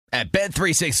At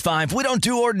Bet365, we don't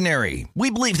do ordinary. We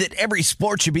believe that every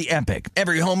sport should be epic.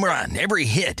 Every home run, every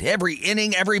hit, every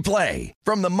inning, every play.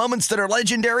 From the moments that are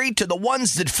legendary to the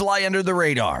ones that fly under the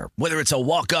radar. Whether it's a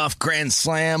walk-off grand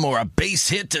slam or a base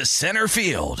hit to center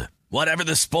field. Whatever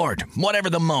the sport, whatever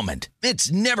the moment.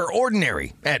 It's never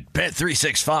ordinary at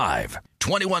Bet365.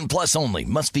 21 plus only.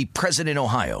 Must be present in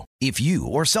Ohio. If you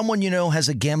or someone you know has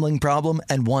a gambling problem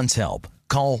and wants help,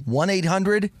 call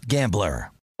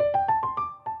 1-800-GAMBLER.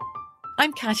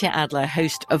 I'm Katya Adler,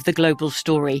 host of The Global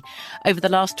Story. Over the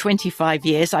last 25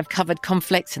 years, I've covered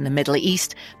conflicts in the Middle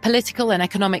East, political and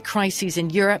economic crises in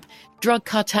Europe, drug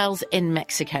cartels in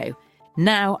Mexico.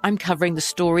 Now I'm covering the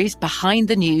stories behind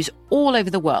the news all over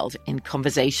the world in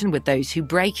conversation with those who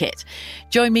break it.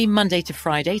 Join me Monday to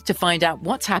Friday to find out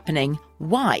what's happening,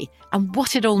 why, and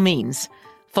what it all means.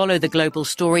 Follow The Global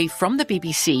Story from the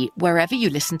BBC wherever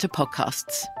you listen to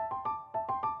podcasts.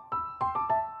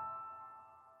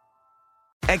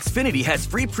 Xfinity has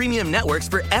free premium networks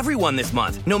for everyone this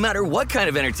month, no matter what kind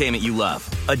of entertainment you love.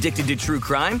 Addicted to true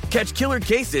crime? Catch killer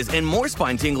cases and more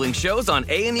spine-tingling shows on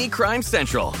A&E Crime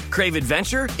Central. Crave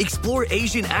adventure? Explore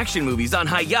Asian action movies on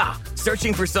Hi-Ya.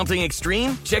 Searching for something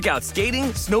extreme? Check out skating,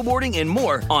 snowboarding, and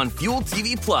more on Fuel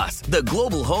TV Plus, the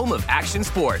global home of action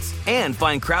sports. And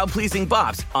find crowd-pleasing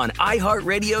bops on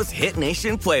iHeartRadio's Hit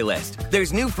Nation playlist.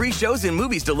 There's new free shows and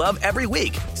movies to love every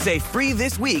week. Say free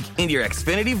this week in your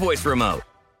Xfinity voice remote.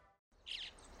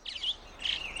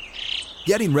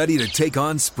 Getting ready to take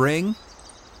on spring?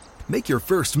 Make your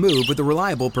first move with the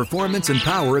reliable performance and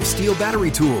power of Steel battery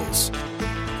tools.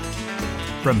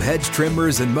 From hedge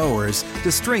trimmers and mowers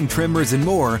to string trimmers and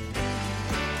more,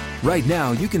 right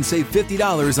now you can save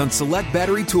 $50 on select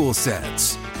battery tool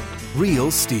sets.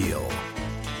 Real Steel.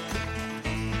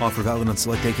 Offer valid on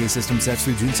select AK system sets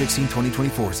through June 16,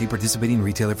 2024. See participating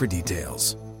retailer for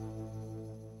details.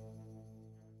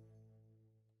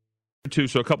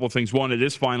 So a couple of things. One, it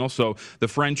is final, so the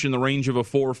French in the range of a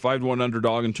 4 or 5-1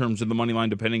 underdog in terms of the money line,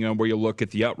 depending on where you look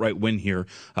at the outright win here.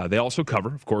 They also cover,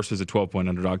 of course, as a 12-point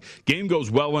underdog. Game goes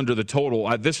well under the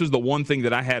total. This is the one thing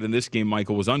that I had in this game,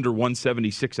 Michael, was under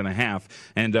 176.5,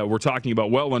 and we're talking about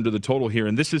well under the total here.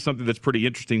 And this is something that's pretty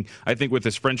interesting, I think, with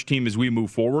this French team as we move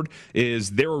forward, is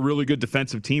they're a really good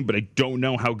defensive team, but I don't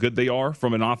know how good they are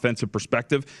from an offensive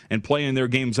perspective, and playing their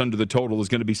games under the total is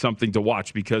going to be something to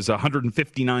watch, because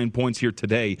 159 points here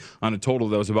today on a total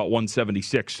that was about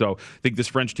 176. So I think this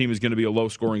French team is going to be a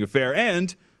low-scoring affair.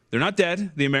 And they're not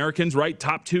dead. The Americans, right?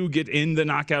 Top two get in the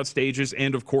knockout stages.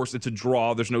 And, of course, it's a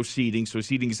draw. There's no seeding, so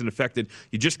seeding isn't affected.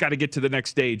 You just got to get to the next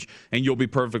stage, and you'll be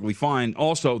perfectly fine.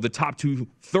 Also, the top two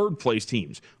third-place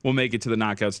teams will make it to the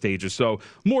knockout stages. So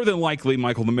more than likely,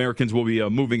 Michael, the Americans will be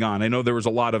moving on. I know there was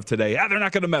a lot of today, they're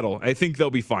not going to medal. I think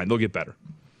they'll be fine. They'll get better.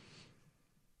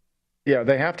 Yeah,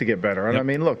 they have to get better. And Yep. I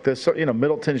mean, look, this,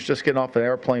 Middleton's just getting off an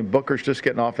airplane. Booker's just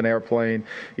getting off an airplane.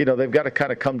 They've got to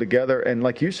kind of come together. And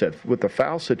like you said, with the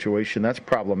foul situation, that's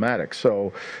problematic.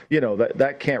 So,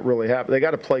 that can't really happen. They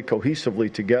got to play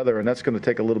cohesively together, and that's going to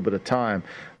take a little bit of time.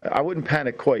 I wouldn't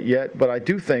panic quite yet, but I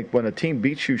do think when a team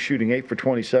beats you shooting 8 for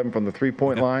 27 from the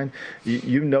three-point line,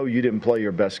 you know you didn't play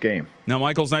your best game. Now,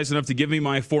 Michael's nice enough to give me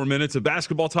my 4 minutes of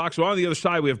basketball talk. So on the other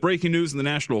side, we have breaking news in the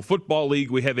National Football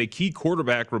League. We have a key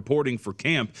quarterback reporting for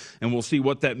camp, and we'll see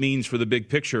what that means for the big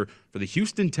picture for the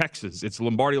Houston Texans. It's the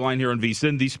Lombardi Line here on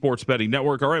VSiN, the Sports Betting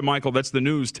Network. All right, Michael, that's the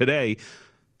news today.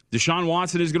 Deshaun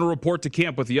Watson is going to report to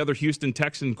camp with the other Houston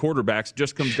Texan quarterbacks.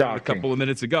 Just comes out a couple of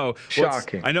minutes ago.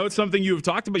 Shocking. I know it's something you have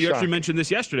talked about. You actually mentioned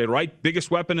this yesterday, right?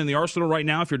 Biggest weapon in the arsenal right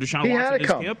now. If you're Deshaun Watson in his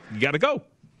camp, you got to go.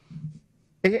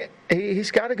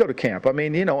 He's got to go to camp. I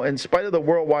mean, in spite of the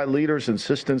worldwide leader's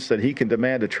insistence that he can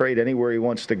demand a trade anywhere he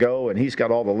wants to go, and he's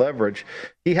got all the leverage,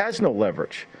 he has no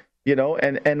leverage.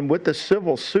 And with the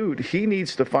civil suit, he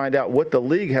needs to find out what the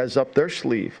league has up their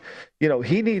sleeve.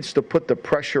 He needs to put the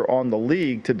pressure on the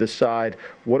league to decide,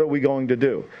 what are we going to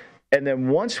do? And then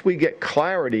once we get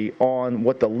clarity on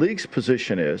what the league's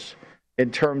position is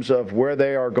in terms of where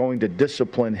they are going to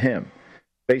discipline him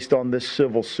based on this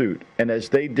civil suit, and as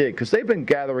they did, because they've been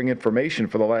gathering information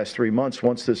for the last 3 months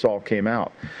once this all came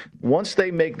out. Once they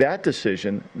make that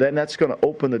decision, then that's going to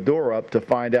open the door up to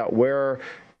find out where,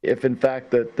 if in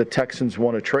fact the Texans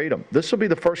want to trade him. This will be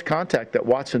the first contact that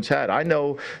Watson's had. I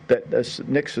know that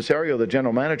Nick Caserio, the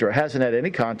general manager, hasn't had any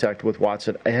contact with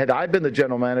Watson. Had I been the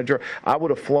general manager, I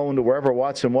would have flown to wherever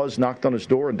Watson was, knocked on his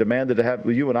door, and demanded to have,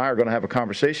 you and I are going to have a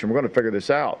conversation. We're going to figure this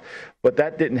out. But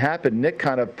that didn't happen. Nick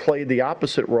kind of played the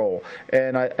opposite role.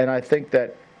 And I think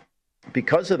that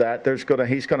because of that,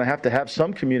 he's going to have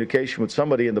some communication with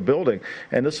somebody in the building,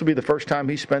 and this will be the first time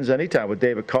he spends any time with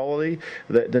David Culley,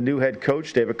 the new head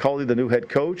coach, David Culley, the new head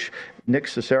coach, Nick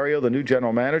Cesario, the new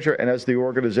general manager, and as the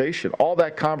organization. All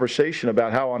that conversation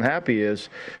about how unhappy he is,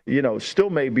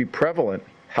 still may be prevalent.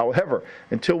 However,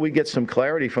 until we get some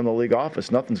clarity from the league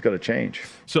office, nothing's going to change.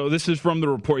 So this is from the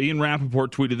report. Ian Rappaport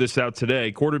tweeted this out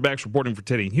today. Quarterbacks reporting for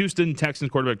today in Houston.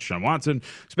 Texans quarterback Deshaun Watson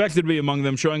expected to be among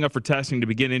them, showing up for testing to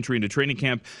begin entry into training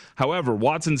camp. However,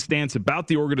 Watson's stance about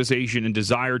the organization and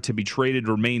desire to be traded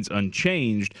remains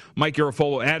unchanged. Mike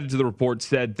Garafolo added to the report,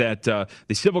 said that the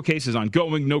civil case is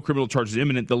ongoing, no criminal charges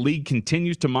imminent. The league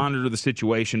continues to monitor the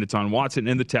situation. It's on Watson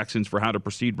and the Texans for how to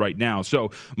proceed right now.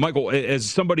 So, Michael,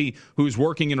 as somebody who's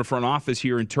working in a front office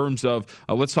here in terms of,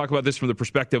 let's talk about this from the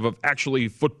perspective of actually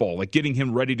football, like getting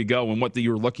him ready to go and what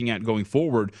you're looking at going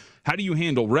forward. How do you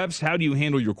handle reps? How do you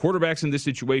handle your quarterbacks in this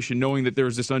situation, knowing that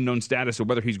there's this unknown status of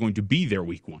whether he's going to be there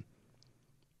week one?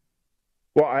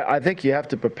 Well, I think you have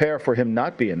to prepare for him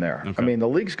not being there. Okay. I mean, the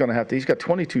league's going to have to. He's got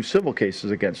 22 civil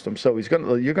cases against him, so you're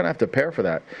going to have to prepare for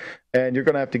that, and you're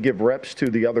going to have to give reps to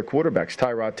the other quarterbacks.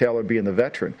 Tyrod Taylor being the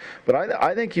veteran, but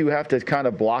I think you have to kind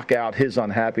of block out his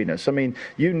unhappiness. I mean,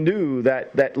 you knew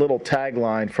that little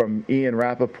tagline from Ian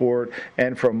Rappaport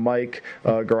and from Mike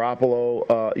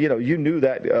Garoppolo. You knew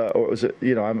that, or was it?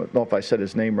 I don't know if I said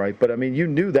his name right, but I mean, you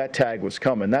knew that tag was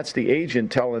coming. That's the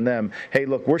agent telling them, "Hey,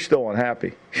 look, we're still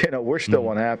unhappy. We're still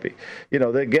unhappy."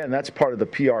 Again, that's part of the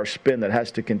PR spin that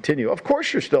has to continue. Of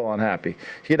course you're still unhappy.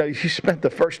 You spent the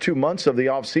first 2 months of the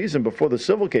offseason before the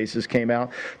civil cases came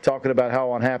out talking about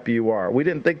how unhappy you are. We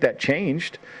didn't think that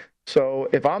changed. So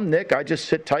if I'm Nick, I just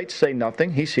sit tight, say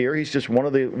nothing. He's here. He's just one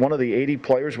of the 80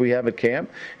 players we have at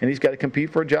camp, and he's got to compete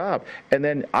for a job. And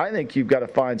then I think you've got to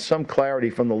find some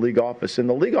clarity from the league office. And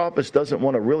the league office doesn't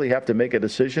want to really have to make a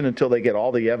decision until they get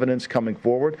all the evidence coming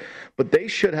forward. But they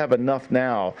should have enough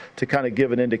now to kind of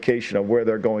give an indication of where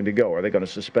they're going to go. Are they going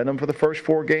to suspend him for the first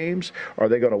 4 games? Are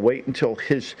they going to wait until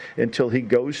he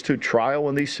goes to trial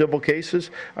in these civil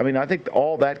cases? I mean, I think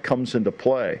all that comes into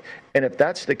play. And if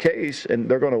that's the case, and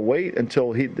they're going to wait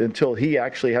until he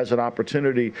actually has an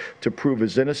opportunity to prove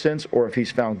his innocence, or if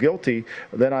he's found guilty,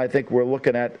 then I think we're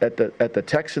looking at the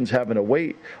Texans having to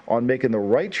wait on making the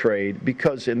right trade,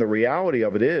 because in reality,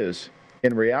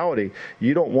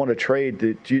 you don't want to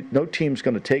trade. No team's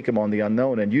going to take him on the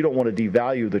unknown, and you don't want to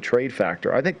devalue the trade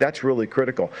factor. I think that's really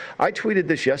critical. I tweeted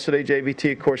this yesterday,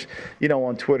 JVT. Of course,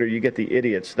 on Twitter you get the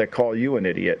idiots that call you an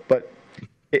idiot, but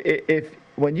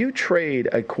when you trade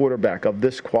a quarterback of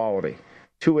this quality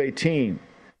to a team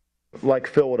like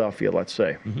Philadelphia, let's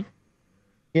say,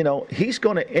 he's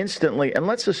going to instantly, and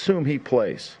let's assume he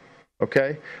plays,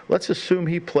 okay? Let's assume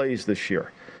he plays this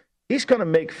year. He's going to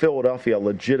make Philadelphia a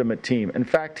legitimate team. In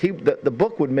fact, the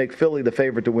book would make Philly the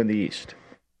favorite to win the East.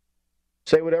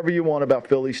 Say whatever you want about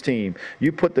Philly's team.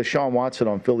 You put Deshaun Watson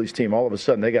on Philly's team, all of a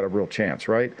sudden they got a real chance,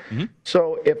 right? Mm-hmm.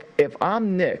 So if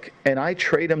I'm Nick and I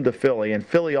trade him to Philly and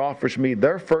Philly offers me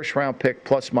their first-round pick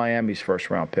plus Miami's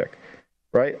first-round pick,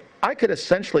 right? I could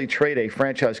essentially trade a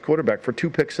franchise quarterback for 2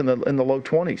 picks in the low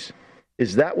 20s.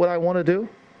 Is that what I want to do?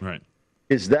 Right.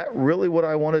 Is that really what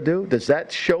I want to do? Does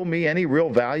that show me any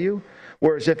real value?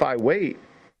 Whereas if I wait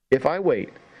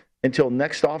until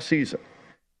next offseason,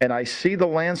 and I see the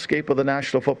landscape of the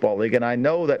National Football League, and I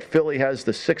know that Philly has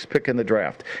the 6th pick in the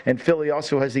draft, and Philly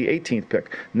also has the 18th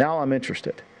pick. Now I'm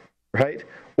interested, right?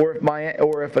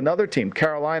 Or if another team,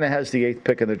 Carolina, has the 8th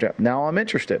pick in the draft, now I'm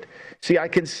interested. See, I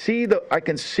can see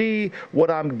what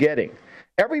I'm getting.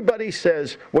 Everybody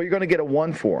says, well, you're going to get a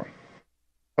 1 for him.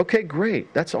 Okay,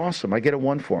 great. That's awesome. I get a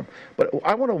 1 for him. But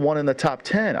I want a 1 in the top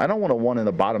 10. I don't want a 1 in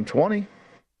the bottom 20,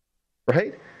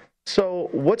 right? So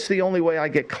what's the only way I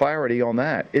get clarity on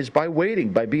that is by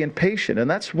waiting, by being patient. And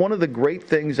that's one of the great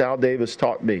things Al Davis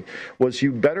taught me was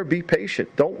you better be patient.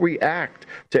 Don't react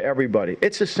to everybody.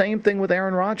 It's the same thing with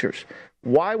Aaron Rodgers.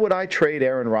 Why would I trade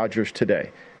Aaron Rodgers today?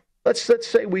 Let's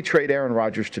say we trade Aaron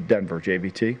Rodgers to Denver,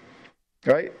 JVT,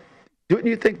 right? Don't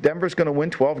you think Denver's going to win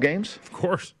 12 games? Of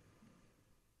course.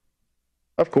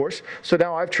 Of course. So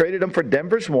now I've traded him for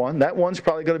Denver's 1. That 1's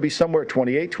probably going to be somewhere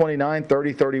 28, 29,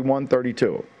 30, 31,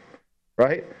 32.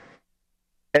 Right?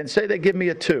 And say they give me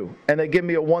a 2, and they give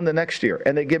me a 1 the next year,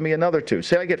 and they give me another 2.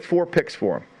 Say I get 4 picks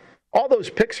for them. All those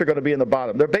picks are going to be in the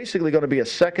bottom. They're basically going to be a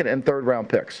 2nd and 3rd round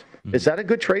picks. Mm-hmm. Is that a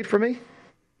good trade for me?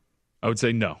 I would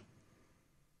say no.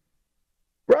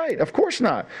 Right, of course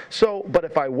not. So, but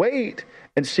if I wait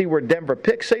and see where Denver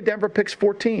picks, say Denver picks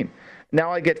 14.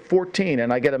 Now I get 14,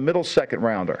 and I get a middle 2nd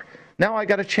rounder. Now I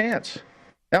got a chance.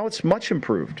 Now it's much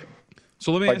improved.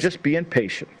 So let me by just being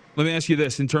patient. Let me ask you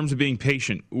this. In terms of being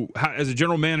patient, as a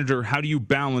general manager, how do you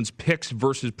balance picks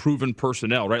versus proven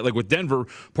personnel, right? Like with Denver,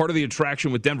 part of the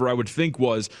attraction with Denver, I would think,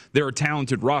 was they're a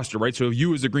talented roster, right? So if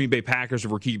you as the Green Bay Packers,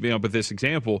 if we're keeping up with this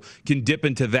example, can dip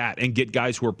into that and get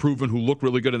guys who are proven, who look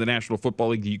really good in the National Football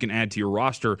League that you can add to your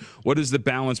roster, what is the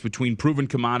balance between proven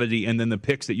commodity and then the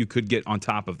picks that you could get on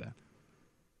top of that?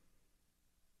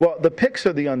 Well, the picks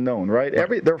are the unknown, right?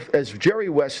 As Jerry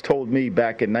West told me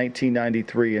back in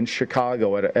 1993 in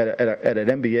Chicago at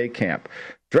an NBA camp,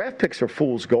 draft picks are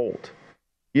fool's gold.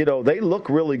 You know, they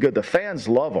look really good. The fans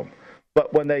love them.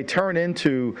 But when they turn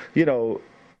into,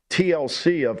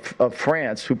 TLC of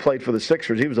France, who played for the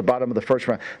Sixers, he was the bottom of the first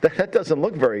round. That doesn't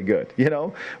look very good,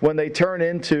 When they turn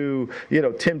into,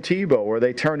 Tim Tebow, or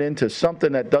they turn into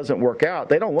something that doesn't work out,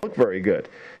 they don't look very good.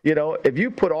 If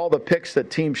you put all the picks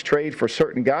that teams trade for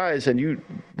certain guys and you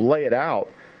lay it out,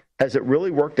 has it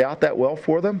really worked out that well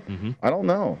for them? Mm-hmm. I don't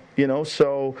know.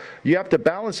 So you have to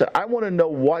balance it. I want to know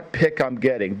what pick I'm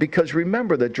getting, because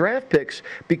remember, the draft picks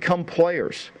become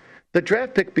players. The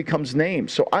draft pick becomes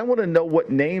names. So I want to know what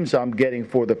names I'm getting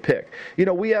for the pick.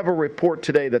 We have a report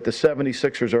today that the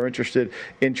 76ers are interested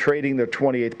in trading their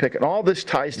 28th pick. And all this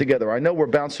ties together. I know we're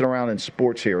bouncing around in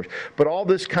sports here, but all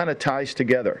this kind of ties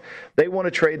together. They want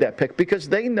to trade that pick because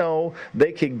they know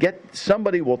they can get,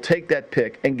 somebody will take that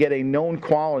pick and get a known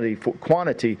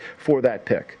quantity for that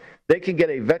pick. They can get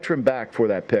a veteran back for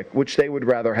that pick, which they would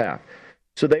rather have.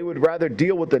 So they would rather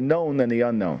deal with the known than the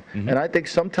unknown. Mm-hmm. And I think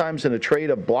sometimes in a trade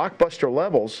of blockbuster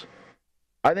levels,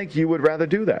 I think you would rather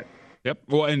do that. Yep.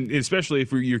 Well, and especially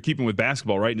if you're keeping with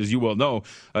basketball, right? And as you well know,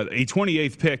 a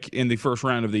 28th pick in the first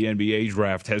round of the NBA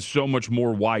draft has so much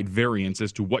more wide variance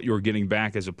as to what you're getting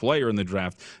back as a player in the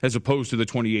draft, as opposed to the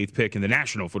 28th pick in the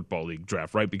National Football League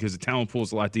draft, right? Because the talent pool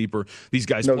is a lot deeper. These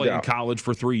guys play in college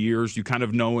for 3 years. You kind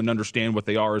of know and understand what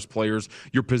they are as players.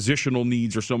 Your positional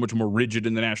needs are so much more rigid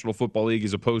in the National Football League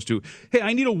as opposed to, hey,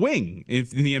 I need a wing in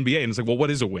the NBA. And it's like, well, what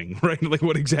is a wing, right? Like,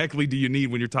 what exactly do you need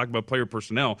when you're talking about player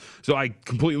personnel? So I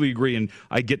completely agree. And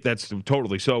I get that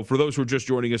totally. So for those who are just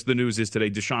joining us, the news is today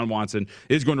Deshaun Watson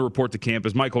is going to report to camp.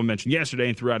 As Michael mentioned yesterday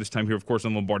and throughout his time here, of course,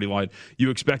 on Lombardi Line, you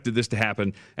expected this to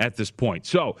happen at this point.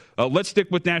 So let's stick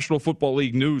with National Football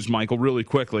League news, Michael, really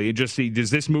quickly, and just see,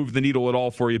 does this move the needle at all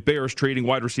for you? Bears trading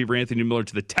wide receiver Anthony Miller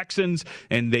to the Texans,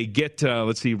 and they get,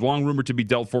 long rumored to be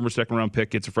dealt, former second-round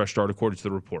pick, gets a fresh start according to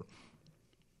the report.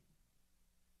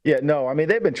 Yeah, no, I mean,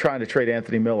 they've been trying to trade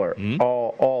Anthony Miller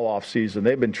all offseason.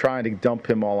 They've been trying to dump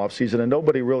him all offseason, and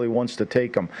nobody really wants to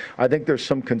take him. I think there's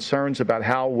some concerns about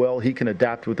how well he can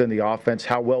adapt within the offense,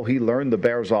 how well he learned the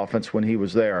Bears offense when he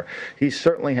was there. He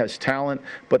certainly has talent,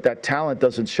 but that talent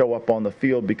doesn't show up on the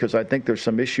field because I think there's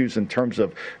some issues in terms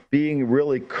of being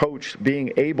really coached,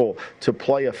 being able to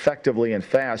play effectively and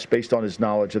fast based on his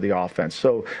knowledge of the offense.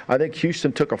 So I think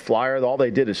Houston took a flyer. All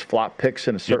they did is flop picks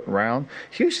in a certain round.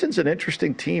 Houston's an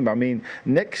interesting team. I mean,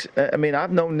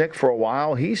 I've known Nick for a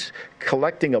while. He's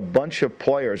collecting a bunch of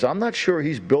players. I'm not sure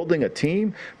he's building a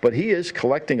team, but he is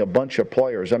collecting a bunch of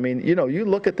players. I mean, you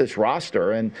look at this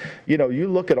roster and, you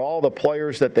look at all the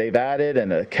players that they've added and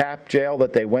the cap jail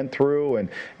that they went through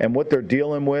and what they're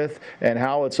dealing with and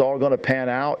how it's all going to pan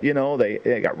out.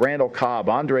 They got Randall Cobb,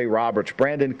 Andre Roberts,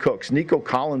 Brandon Cooks, Nico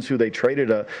Collins, who they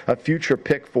traded a future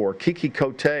pick for, Kiki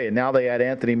Cote, and now they add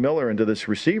Anthony Miller into this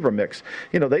receiver mix.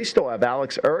 They still have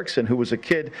Alex Erickson, who was a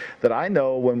kid that I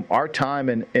know when our time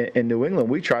in New England,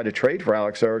 we tried to trade for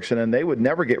Alex Erickson, and they would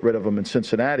never get rid of him in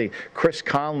Cincinnati. Chris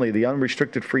Conley, the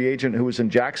unrestricted free agent who was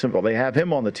in Jacksonville, they have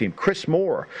him on the team. Chris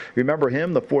Moore, remember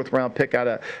him, the fourth-round pick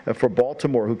for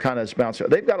Baltimore, who kind of has bounced.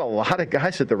 They've got a lot of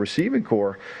guys at the receiving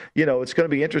core. It's going to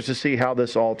be interesting to see how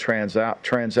this all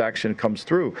transaction comes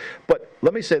through. But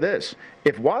let me say this.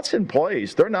 If Watson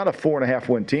plays, they're not a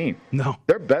 4.5-win team. No.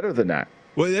 They're better than that.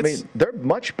 Well, they're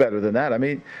much better than that. I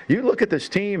mean, you look at this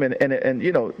team,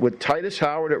 and with Titus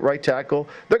Howard at right tackle,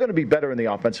 they're going to be better in the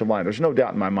offensive line. There's no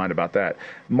doubt in my mind about that.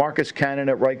 Marcus Cannon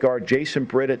at right guard, Jason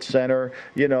Britt at center.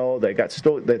 They got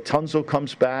the Tunzel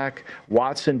comes back,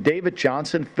 Watson, David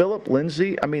Johnson, Philip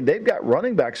Lindsay. I mean, they've got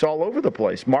running backs all over the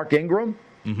place. Mark Ingram.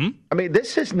 Mm-hmm. I mean,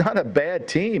 this is not a bad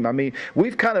team. I mean,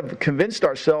 we've kind of convinced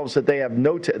ourselves that they have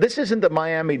this isn't the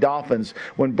Miami Dolphins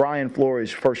when Brian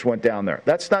Flores first went down there.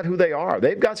 That's not who they are.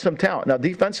 They've got some talent. Now,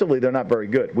 defensively, they're not very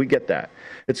good. We get that.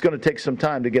 It's going to take some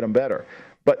time to get them better.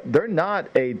 But they're not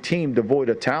a team devoid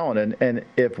of talent. And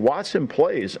if Watson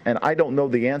plays, and I don't know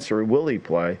the answer, will he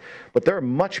play, but they're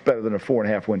much better than a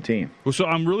 4.5-win team. Well, so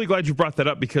I'm really glad you brought that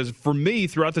up because for me,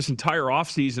 throughout this entire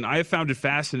offseason, I have found it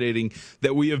fascinating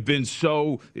that we have been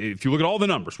so, if you look at all the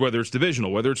numbers, whether it's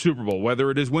divisional, whether it's Super Bowl,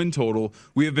 whether it is win total,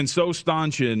 we have been so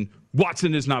staunch in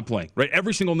Watson is not playing, right?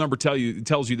 Every single number tells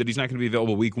you that he's not going to be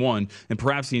available week 1 and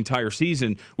perhaps the entire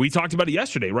season. We talked about it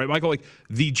yesterday, right, Michael? Like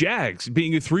the Jags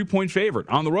being a 3-point favorite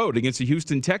on the road against the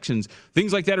Houston Texans,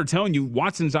 things like that are telling you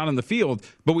Watson's not on the field,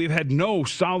 but we've had no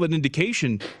solid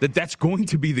indication that that's going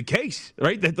to be the case,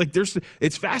 right? That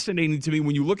it's fascinating to me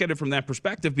when you look at it from that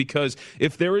perspective, because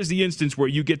if there is the instance where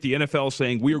you get the NFL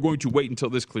saying we are going to wait until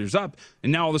this clears up,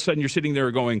 and now all of a sudden you're sitting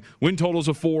there going win totals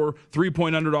of 4,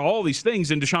 3-point underdog, all these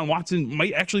things, and Deshaun Watson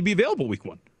might actually be available week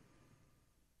 1.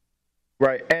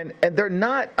 Right, and they're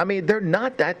not. I mean, they're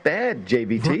not that bad,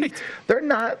 JVT. Right. They're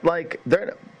not like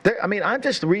they're. I mean, I'm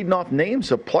just reading off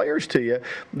names of players to you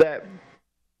that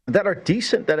are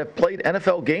decent, that have played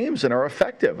NFL games and are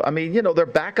effective. I mean, their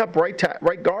backup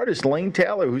right guard is Lane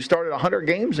Taylor, who started 100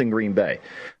 games in Green Bay.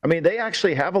 I mean, they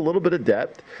actually have a little bit of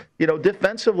depth.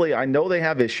 Defensively, I know they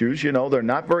have issues. They're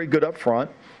not very good up front.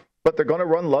 But they're going to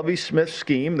run Lovie Smith's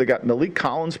scheme. They got Malik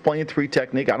Collins playing 3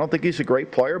 technique. I don't think he's a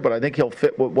great player, but I think he'll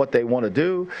fit with what they want to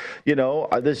do.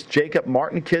 This Jacob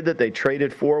Martin kid that they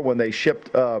traded for when they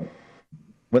shipped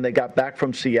when they got back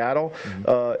from Seattle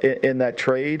in that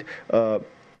trade.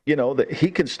 That he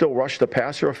can still rush the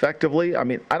passer effectively. I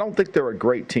mean, I don't think they're a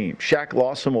great team. Shaq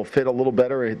Lawson will fit a little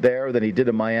better there than he did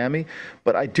in Miami,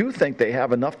 but I do think they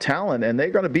have enough talent, and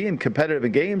they're going to be in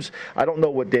competitive games. I don't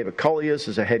know what David Culley is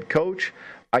as a head coach.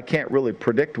 I can't really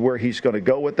predict where he's going to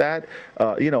go with that.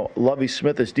 Lovie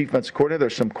Smith as defensive coordinator,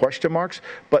 there's some question marks.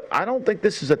 But I don't think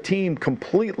this is a team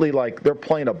completely like they're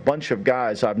playing a bunch of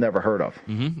guys I've never heard of.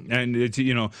 Mm-hmm. And, it's,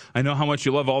 I know how much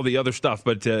you love all the other stuff,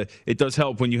 but it does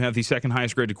help when you have the second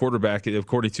highest graded quarterback,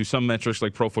 according to some metrics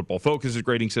like Pro Football Focus's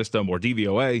grading system or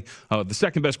DVOA. The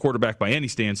second best quarterback by any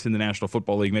stance in the National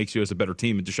Football League makes you as a better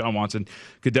team, and Deshaun Watson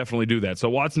could definitely do that. So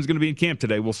Watson's going to be in camp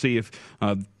today. We'll see if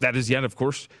that is yet, of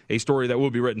course, a story that will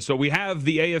be written. So we have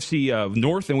the AFC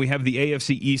North and we have the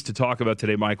AFC East to talk about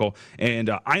today, Michael. And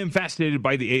I am fascinated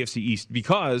by the AFC East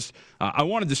because I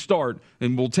wanted to start,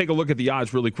 and we'll take a look at the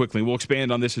odds really quickly. We'll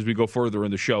expand on this as we go further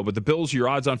in the show. But the Bills, your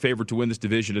odds on favorite to win this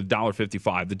division at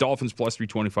 $1.55. The Dolphins plus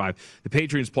 325. The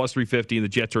Patriots plus 350, and the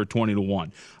Jets are at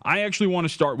 20-1. I actually want to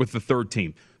start with the third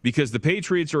team, because the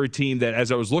Patriots are a team that,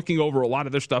 as I was looking over a lot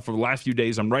of their stuff over the last few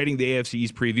days, I'm writing the AFC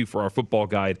East preview for our football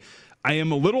guide, I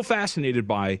am a little fascinated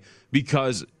by,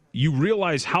 because you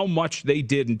realize how much they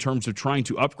did in terms of trying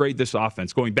to upgrade this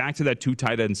offense, going back to that 2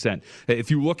 tight end set.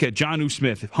 If you look at Jonnu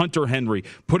Smith, Hunter Henry,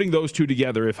 putting those two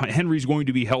together, if Henry's going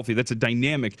to be healthy, that's a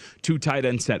dynamic 2 tight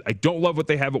end set. I don't love what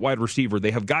they have at wide receiver.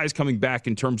 They have guys coming back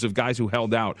in terms of guys who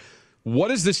held out. What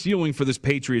is the ceiling for this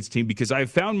Patriots team? Because I've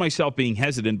found myself being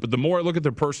hesitant, but the more I look at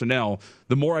their personnel,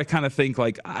 the more I kind of think,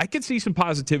 like, I could see some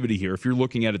positivity here if you're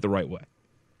looking at it the right way.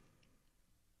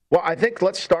 Well, I think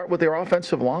let's start with their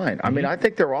offensive line. I mean, I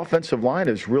think their offensive line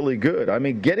is really good. I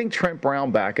mean, getting Trent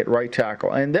Brown back at right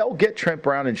tackle, and they'll get Trent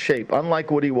Brown in shape,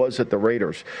 unlike what he was at the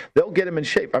Raiders. They'll get him in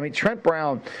shape. I mean, Trent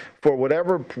Brown, for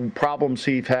whatever problems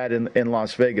he's had in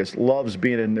Las Vegas, loves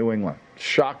being in New England.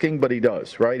 Shocking, but he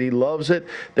does, right? He loves it.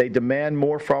 They demand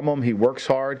more from him. He works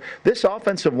hard. This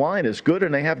offensive line is good,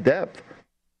 and they have depth.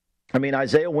 I mean,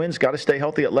 Isaiah Wynn's got to stay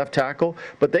healthy at left tackle,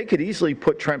 but they could easily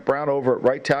put Trent Brown over at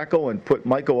right tackle and put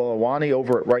Michael Olawani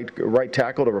over at right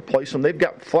tackle to replace him. They've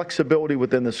got flexibility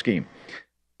within the scheme.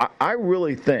 I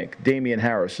really think Damian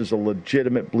Harris is a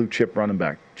legitimate blue-chip running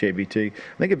back, JVT.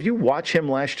 I think if you watch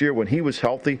him last year when he was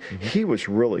healthy, he was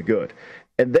really good.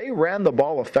 And they ran the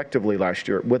ball effectively last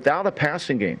year without a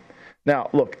passing game. Now,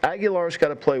 look, Aguilar's got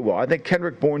to play well. I think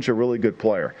Kendrick Bourne's a really good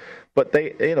player. But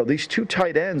these 2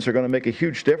 tight ends are going to make a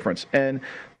huge difference. And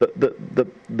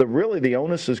the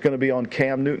onus is going to be on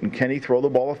Cam Newton. Can he throw the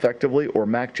ball effectively? Or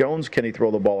Mac Jones, can he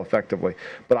throw the ball effectively?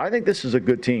 But I think this is a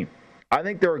good team. I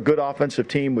think they're a good offensive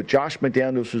team with Josh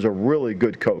McDaniels, who's a really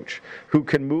good coach who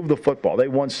can move the football. They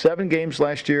won 7 games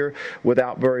last year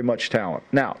without very much talent.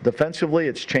 Now, defensively,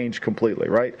 it's changed completely,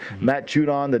 right? Matt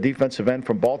Judon, the defensive end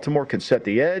from Baltimore, can set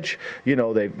the edge.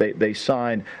 They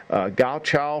signed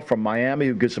Gauchow from Miami,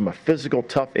 who gives them a physical,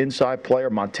 tough inside player.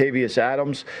 Montavious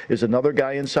Adams is another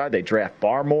guy inside. They draft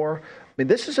Barmore. I mean,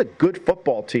 this is a good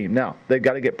football team. Now, they've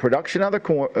got to get production out of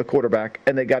their quarterback,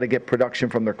 and they've got to get production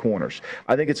from their corners.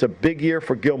 I think it's a big year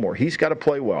for Gilmore. He's got to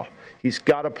play well. He's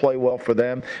got to play well for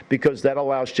them because that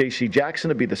allows J.C. Jackson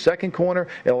to be the second corner.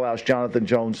 It allows Jonathan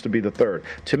Jones to be the third.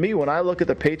 To me, when I look at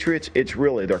the Patriots, it's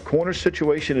really their corner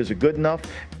situation is good enough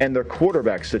and their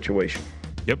quarterback situation.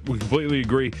 Yep, we completely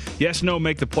agree. Yes, no,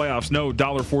 make the playoffs. No,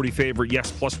 $1.40 favorite.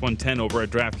 Yes, plus 110 over at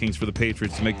DraftKings for the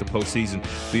Patriots to make the postseason.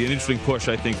 Be an interesting push,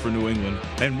 I think, for New England.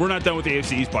 And we're not done with the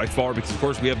AFC East by far because, of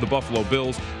course, we have the Buffalo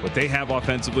Bills, what they have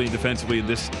offensively and defensively in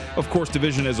this, of course,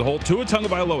 division as a whole. Tua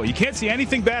Tagovailoa. You can't see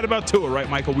anything bad about Tua, right,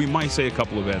 Michael? We might say a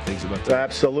couple of bad things about Tua.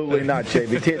 Absolutely not,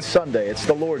 JVT. It's Sunday. It's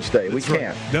the Lord's Day. We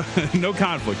can't. Right. No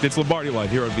conflict. It's Lombardi Line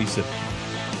here on VSiN.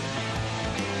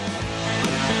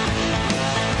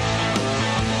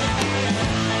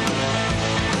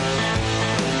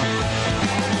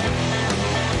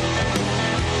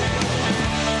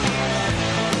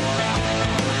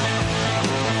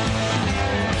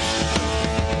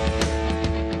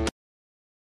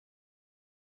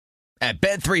 At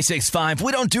Bet365,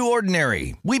 we don't do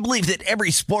ordinary. We believe that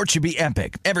every sport should be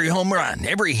epic. Every home run,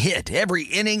 every hit, every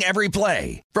inning, every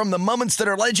play. From the moments that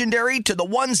are legendary to the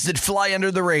ones that fly under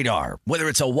the radar. Whether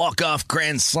it's a walk-off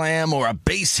grand slam or a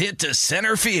base hit to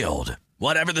center field.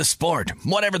 Whatever the sport,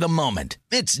 whatever the moment.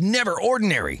 It's never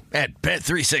ordinary at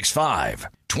Bet365.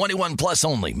 21 plus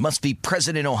only. Must be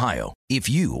present in Ohio. If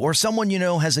you or someone you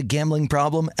know has a gambling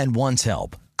problem and wants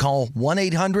help, call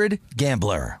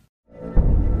 1-800-GAMBLER.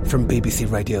 From BBC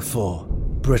Radio 4,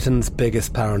 Britain's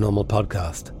biggest paranormal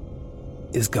podcast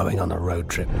is going on a road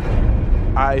trip.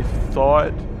 I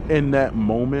thought in that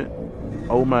moment,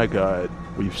 oh my God,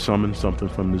 we've summoned something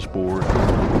from this board.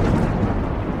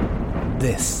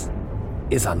 This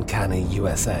is Uncanny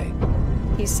USA.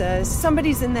 He says,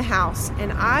 somebody's in the house,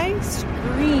 and I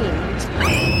screamed.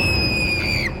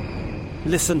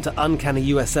 Listen to Uncanny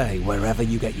USA wherever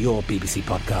you get your BBC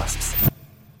podcasts,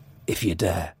 if you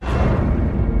dare.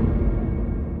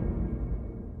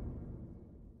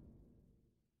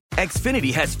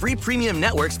 Xfinity has free premium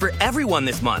networks for everyone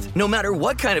this month, no matter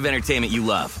what kind of entertainment you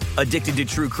love. Addicted to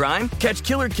true crime? Catch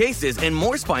killer cases and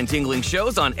more spine-tingling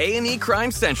shows on A&E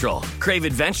Crime Central. Crave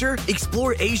adventure?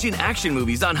 Explore Asian action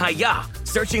movies on Hi-YAH.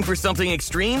 Searching for something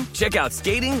extreme? Check out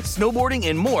skating, snowboarding,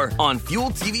 and more on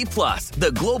Fuel TV Plus,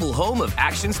 the global home of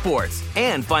action sports.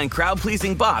 And find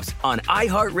crowd-pleasing bops on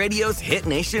iHeartRadio's Hit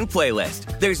Nation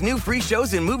playlist. There's new free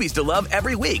shows and movies to love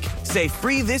every week. Say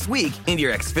free this week in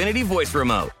your Xfinity voice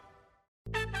remote.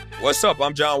 What's up?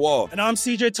 I'm John Wall. And I'm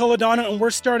CJ Toledano, and we're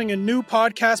starting a new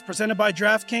podcast presented by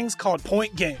DraftKings called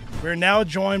Point Game. We're now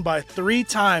joined by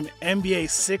three-time NBA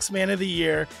Sixth Man of the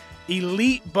Year,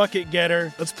 elite bucket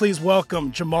getter. Let's please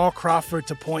welcome Jamal Crawford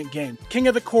to Point Game. King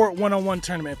of the Court one-on-one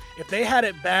tournament. If they had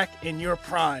it back in your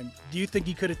prime, do you think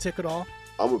you could have took it all?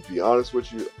 I'm going to be honest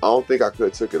with you. I don't think I could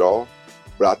have took it all,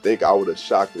 but I think I would have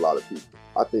shocked a lot of people.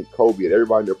 I think Kobe and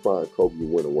everybody in their prime, Kobe would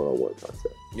win a one-on-one contest.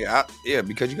 Yeah,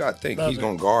 because you got to think he's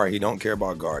going to guard. He don't care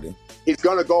about guarding. He's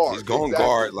going to guard. He's going to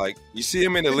guard. Like, you see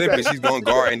him in the Olympics, he's going to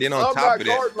guard. And then on top of that. I'm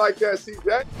not guarding like that,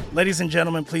 CJ. Ladies and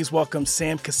gentlemen, please welcome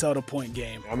Sam Cassell to Point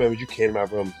Game. I remember you came out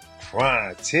from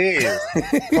crying, tears.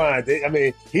 Crying. I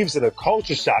mean, he was in a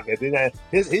culture shock. And then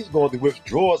he's going through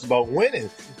withdrawals about winning.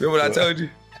 Remember what I told you?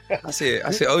 I said,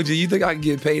 OG, you think I can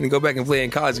get paid and go back and play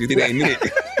in college because it ain't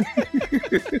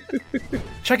it?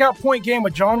 Check out Point Game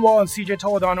with John Wall and CJ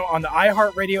Toledano on the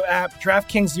iHeartRadio app,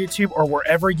 DraftKings YouTube, or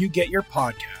wherever you get your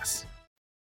podcasts.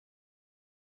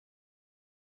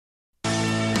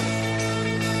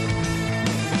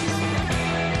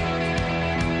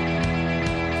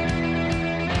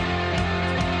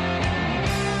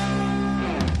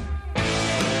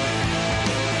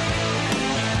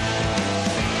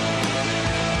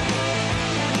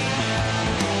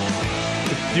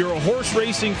 If you're a horse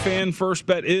racing fan, First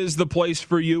Bet is the place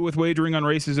for you. With wagering on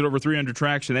races at over 300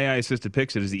 tracks and AI-assisted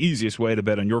picks, it is the easiest way to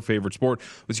bet on your favorite sport.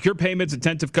 With secure payments,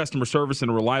 attentive customer service, and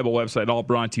a reliable website, all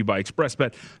brought to you by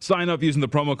ExpressBet. Sign up using the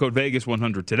promo code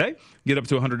Vegas100 today. Get up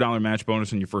to a $100 match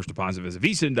bonus on your first deposit. Visit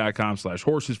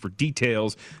VSiN.com/horses for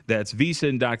details. That's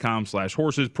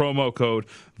VSiN.com/horses. Promo code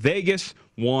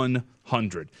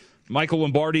Vegas100. Michael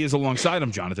Lombardi is alongside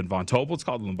him. Jonathan Von Tobel. It's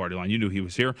called the Lombardi Line. You knew he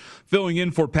was here. Filling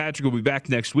in for Patrick. Will be back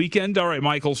next weekend. All right,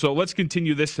 Michael. So let's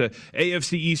continue this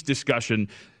AFC East discussion.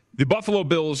 The Buffalo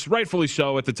Bills, rightfully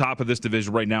so, at the top of this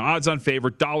division right now. Odds on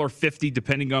favorite, $1.50,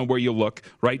 depending on where you look,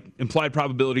 right? Implied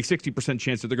probability, 60%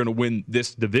 chance that they're going to win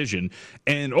this division.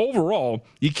 And overall,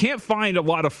 you can't find a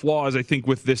lot of flaws, I think,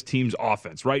 with this team's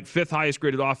offense, right? Fifth highest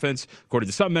graded offense, according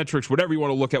to some metrics, whatever you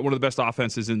want to look at, one of the best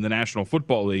offenses in the National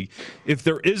Football League. If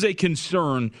there is a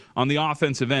concern on the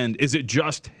offensive end, is it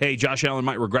just, hey, Josh Allen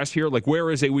might regress here? Like,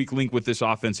 where is a weak link with this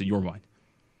offense in your mind?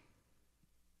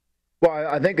 Well,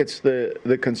 I think it's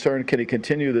the concern, can he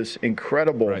continue this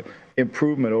incredible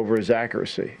improvement over his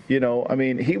accuracy. I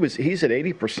mean, he's at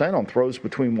 80% on throws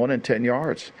between 1 and 10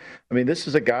 yards. I mean, this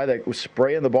is a guy that was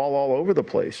spraying the ball all over the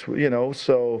place,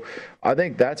 so I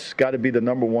think that's got to be the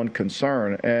number one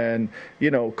concern. And,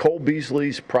 Cole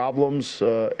Beasley's problems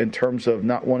in terms of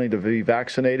not wanting to be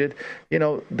vaccinated,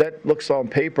 that looks on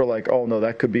paper like, oh, no,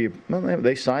 that could be,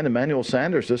 they signed Emmanuel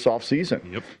Sanders this offseason.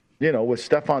 Yep. With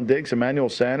Stephon Diggs, Emmanuel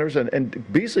Sanders,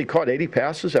 and Beasley caught 80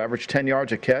 passes, averaged 10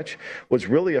 yards a catch, was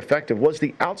really effective, was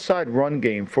the outside run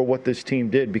game for what this team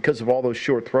did because of all those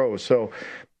short throws. So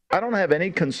I don't have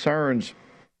any concerns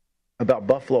about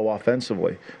Buffalo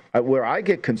offensively. Where I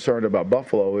get concerned about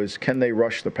Buffalo is, can they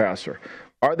rush the passer?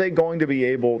 Are they going to be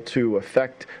able to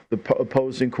affect the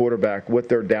opposing quarterback with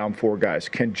their down 4 guys?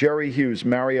 Can Jerry Hughes,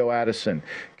 Mario Addison,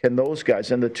 can those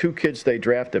guys, and the 2 kids they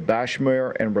drafted,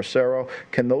 Bashmir and Rosero,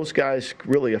 can those guys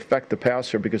really affect the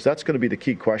passer? Because that's going to be the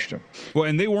key question. Well,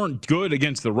 and they weren't good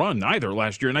against the run either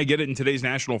last year. And I get it, in today's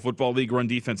National Football League, run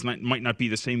defense might not be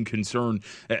the same concern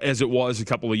as it was a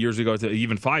couple of years ago,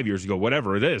 even 5 years ago,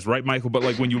 whatever it is, right, Michael?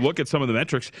 But when you look at some of the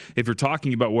metrics, if you're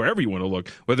talking about wherever you want to look,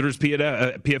 whether it's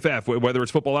PFF, whether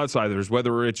it's Football Outsiders,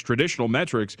 whether it's traditional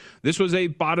metrics, this was a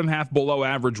bottom half below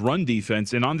average run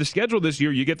defense. And on the schedule this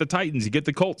year, you get the Titans, you get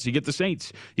the Colts, you get the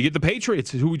Saints, you get the Patriots,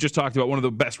 who we just talked about, one of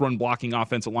the best run blocking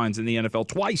offensive lines in the NFL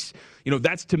twice.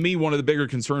 That's to me one of the bigger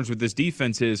concerns with this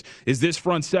defense is this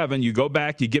front seven. You go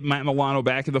back, you get Matt Milano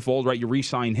back in the fold, right? You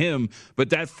re-sign him, but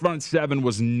that front seven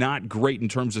was not great in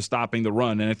terms of stopping the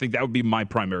run, and I think that would be my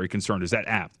primary concern. Is that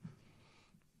apt?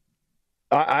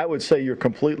 I would say you're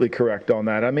completely correct on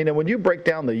that. I mean, and when you break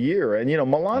down the year, and,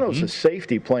 Milano's a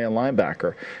safety playing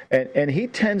linebacker, and he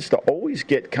tends to always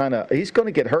get he's going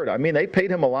to get hurt. I mean, they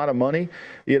paid him a lot of money,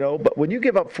 but when you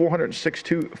give up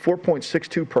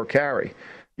 4.62 per carry,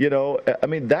 I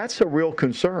mean, that's a real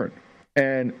concern.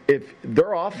 And if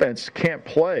their offense can't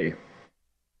play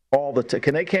all the time,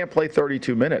 they can't play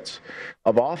 32 minutes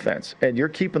of offense, and you're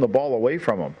keeping the ball away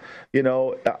from them.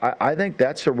 I think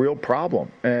that's a real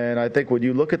problem. And I think when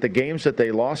you look at the games that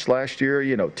they lost last year,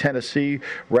 Tennessee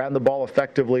ran the ball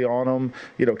effectively on them.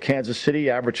 Kansas City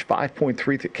averaged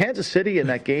 5.3. Kansas City in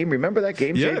that game, remember that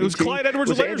game? Yeah, it was Clyde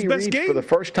Edwards-Hilaire's best game. For the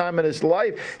first time in his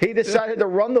life, he decided to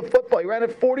run the football. He ran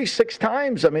it 46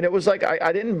 times. I mean, it was like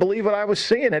I didn't believe what I was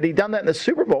seeing. Had he done that in the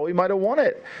Super Bowl, he might have won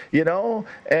it,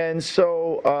 And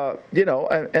so,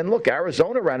 and look,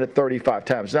 Arizona ran it 35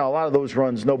 times. Now, a lot of those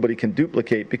runs nobody can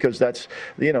duplicate because that's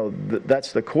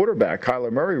the quarterback,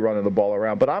 Kyler Murray, running the ball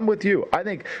around. But I'm with you. I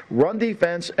think run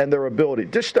defense and their ability,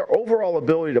 just their overall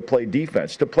ability to play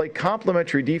defense, to play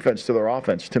complementary defense to their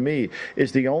offense, to me,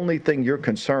 is the only thing you're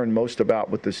concerned most about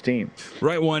with this team.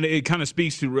 Right. Well, and it kind of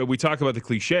speaks to, we talk about the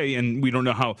cliche, and we don't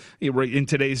know how, in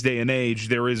today's day and age,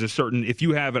 there is a certain, if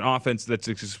you have an offense that's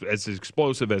as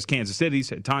explosive as Kansas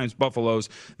City's, at times Buffalo's,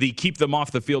 the keep them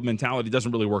off the field mentality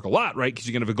doesn't really work a lot, right? Because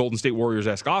you're going to have a Golden State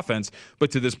Warriors-esque offense.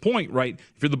 But to this point, right,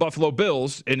 if you're the Buffalo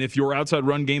Bills, and if your outside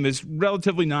run game is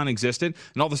relatively non-existent,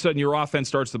 and all of a sudden your offense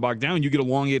starts to bog down, you get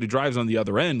elongated drives on the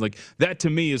other end. Like, that to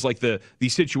me is like the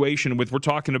situation with, we're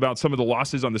talking about some of the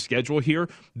losses on the schedule here.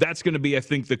 That's going to be, I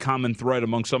think, the common thread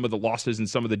among some of the losses and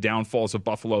some of the downfalls of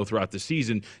Buffalo throughout the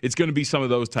season. It's going to be some of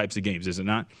those types of games, is it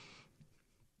not?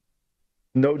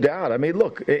 No doubt. I mean,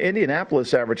 look,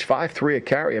 Indianapolis averaged 5.3 a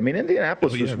carry. I mean,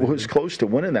 Indianapolis was close to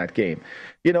winning that game.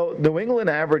 New England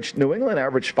averaged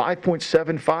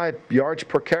 5.75 yards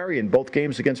per carry in both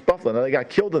games against Buffalo. Now, they got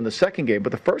killed in the second game,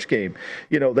 but the first game,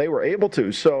 they were able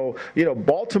to. So,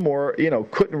 Baltimore,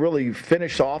 couldn't really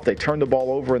finish off. They turned the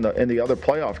ball over in the other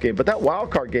playoff game. But that wild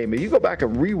card game, you go back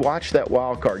and rewatch that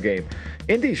wild card game.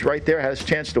 Indy's right there has a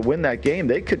chance to win that game.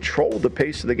 They controlled the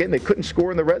pace of the game. They couldn't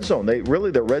score in the red zone. Their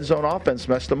red zone offense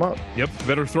messed them up. Yep,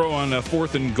 better throw on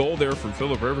 4th and goal there for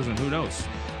Phillip Rivers, and who knows?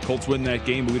 Colts win that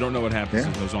game, but we don't know what happens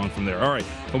as it goes on from there. All right,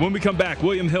 but when we come back,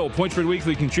 William Hill, Point Spread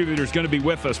Weekly contributor, is going to be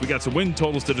with us. We got some win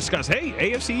totals to discuss. Hey,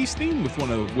 AFC East theme with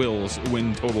one of Will's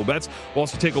win total bets. We'll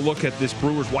also take a look at this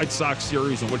Brewers-White Sox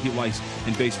series and what he likes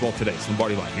in baseball today. It's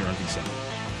Lombardi Line here on VSiN.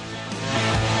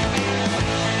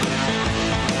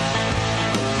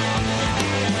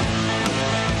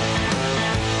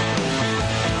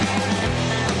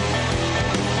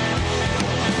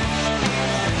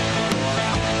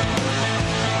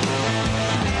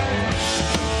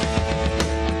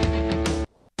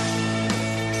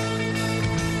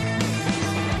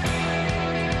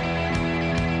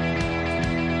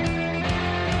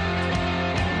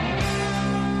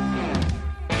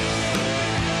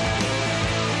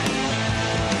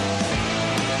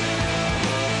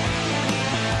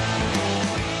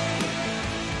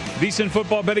 VSiN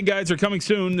football betting guides are coming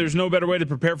soon. There's no better way to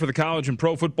prepare for the college and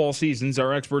pro football seasons.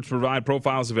 Our experts provide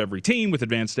profiles of every team with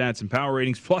advanced stats and power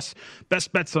ratings, plus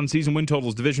best bets on season win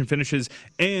totals, division finishes,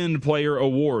 and player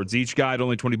awards. Each guide,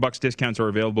 only $20. Discounts are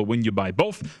available when you buy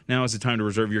both. Now is the time to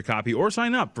reserve your copy or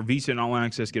sign up for VSiN All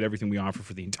Access. Get everything we offer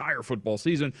for the entire football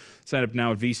season. Sign up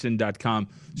now at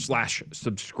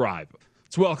vsin.com/subscribe.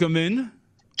 Let's welcome in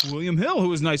William Hill, who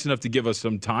was nice enough to give us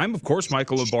some time. Of course,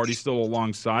 Michael Lombardi still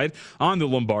alongside on the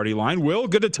Lombardi line. Will,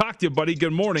 good to talk to you, buddy.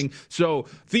 Good morning. So,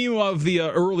 theme of the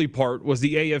early part was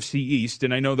the AFC East,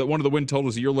 and I know that one of the win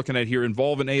totals that you're looking at here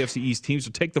involve an AFC East team. So,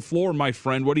 take the floor, my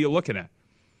friend. What are you looking at?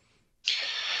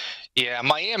 Yeah,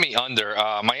 Miami under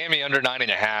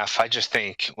 9.5. I just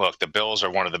think, look, the Bills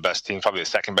are one of the best teams, probably the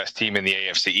second best team in the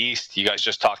AFC East. You guys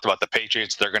just talked about the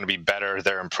Patriots. They're going to be better.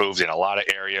 They're improved in a lot of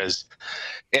areas.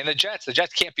 And the Jets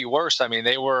can't be worse. I mean,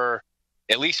 they were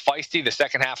at least feisty the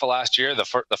second half of last year.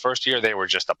 The first year, they were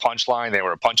just a punchline. They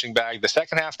were a punching bag. The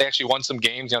second half, they actually won some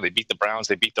games. You know, they beat the Browns.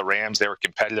 They beat the Rams. They were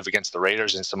competitive against the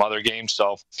Raiders in some other games.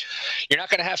 So you're not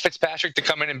going to have Fitzpatrick to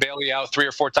come in and bail you out 3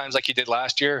 or 4 times like he did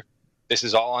last year. This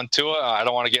is all on Tua. I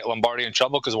don't want to get Lombardi in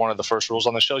trouble because one of the first rules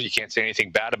on the show is you can't say anything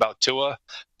bad about Tua.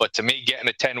 But to me, getting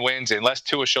to 10 wins, unless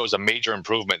Tua shows a major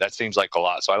improvement, that seems like a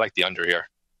lot. So I like the under here.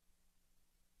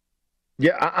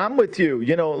 Yeah, I'm with you.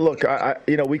 You know, look,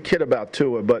 we kid about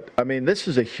Tua, but, I mean, this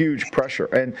is a huge pressure.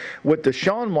 And with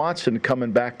Deshaun Watson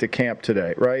coming back to camp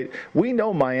today, right, we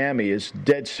know Miami is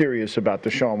dead serious about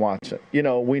Deshaun Watson. You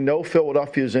know, we know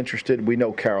Philadelphia is interested. We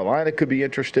know Carolina could be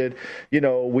interested. You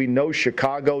know, we know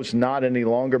Chicago's not any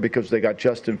longer because they got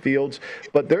Justin Fields.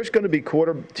 But there's going to be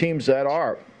quarter teams that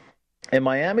are. And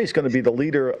Miami's going to be the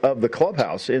leader of the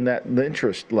clubhouse in that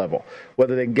interest level.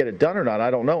 Whether they can get it done or not,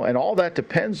 I don't know. And all that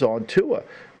depends on Tua.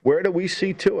 Where do we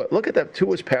see Tua? Look at that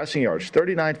Tua's passing yards,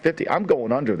 39.50. I'm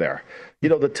going under there. You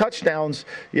know, the touchdowns,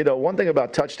 you know, one thing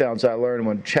about touchdowns I learned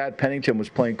when Chad Pennington was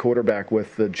playing quarterback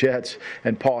with the Jets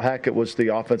and Paul Hackett was the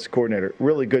offense coordinator,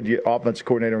 really good offense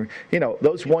coordinator. You know,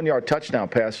 those 1-yard touchdown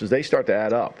passes, they start to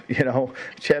add up. You know,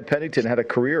 Chad Pennington had a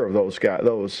career of those guys.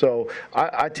 So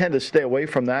I tend to stay away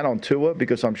from that on Tua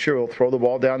because I'm sure he'll throw the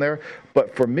ball down there.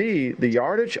 But for me, the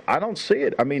yardage, I don't see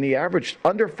it. I mean, he averaged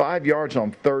under 5 yards on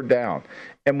third down.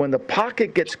 And when the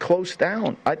pocket gets close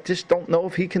down, I just don't know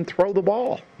if he can throw the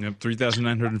ball. Yep,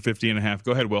 3,950.5.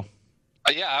 Go ahead, Will.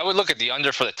 Yeah, I would look at the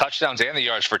under for the touchdowns and the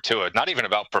yards for Tua. Not even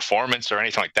about performance or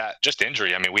anything like that. Just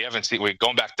injury. I mean, we haven't seen. We're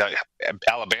going back to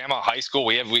Alabama high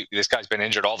school. This guy's been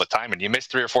injured all the time, and you miss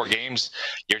 3 or 4 games,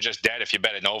 you're just dead if you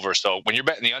bet it over. So when you're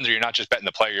betting the under, you're not just betting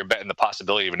the player, you're betting the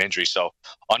possibility of an injury. So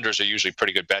unders are usually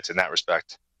pretty good bets in that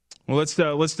respect. Well, let's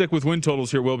stick with win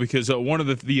totals here, Will, because one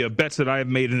of the bets that I have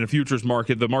made in the futures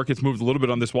market, the market's moved a little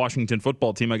bit on this Washington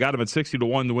football team. I got them at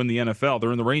 60-1 to win the NFL.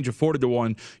 They're in the range of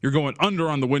 40-1. You're going under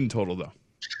on the win total, though.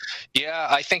 Yeah,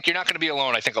 I think you're not going to be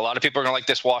alone. I think a lot of people are going to like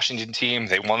this Washington team.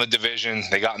 They won the division.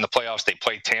 They got in the playoffs. They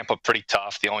played Tampa pretty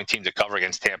tough. The only team to cover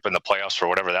against Tampa in the playoffs for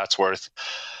whatever that's worth.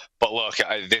 But look,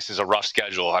 this is a rough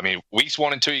schedule. I mean, weeks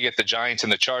 1 and 2, you get the Giants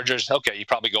and the Chargers. Okay, you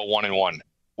probably go 1-1.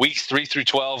 Weeks 3 through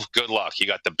 12, good luck. You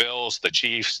got the Bills, the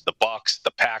Chiefs, the Bucks, the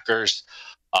Packers.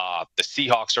 The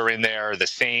Seahawks are in there. The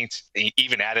Saints,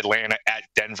 even at Atlanta, at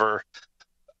Denver.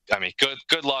 I mean,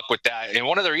 good luck with that. And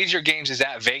one of their easier games is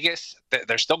at Vegas.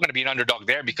 They're still going to be an underdog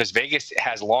there because Vegas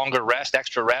has longer rest,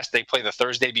 extra rest. They play the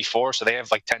Thursday before, so they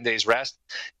have like 10 days rest.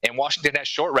 And Washington has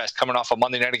short rest coming off a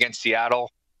Monday night against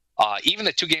Seattle. Even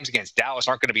the 2 games against Dallas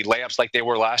aren't going to be layups like they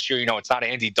were last year. You know, it's not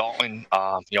Andy Dalton.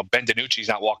 Ben DiNucci's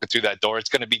not walking through that door. It's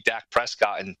going to be Dak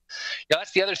Prescott. And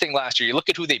that's the other thing last year. You look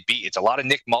at who they beat. It's a lot of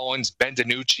Nick Mullins, Ben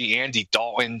DiNucci, Andy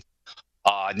Dalton,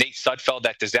 Nate Sudfeld,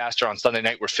 that disaster on Sunday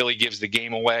night where Philly gives the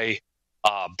game away.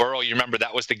 Burrow, you remember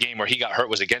that was the game where he got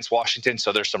hurt, was against Washington.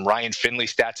 So there's some Ryan Finley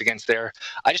stats against there.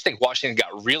 I just think Washington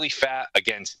got really fat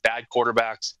against bad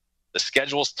quarterbacks. The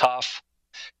schedule's tough.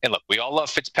 And look, we all love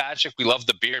Fitzpatrick. We love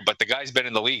the beard, but the guy's been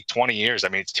in the league 20 years. I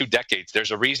mean, it's 2 decades.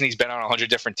 There's a reason he's been on 100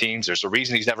 different teams. There's a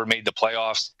reason he's never made the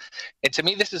playoffs. And to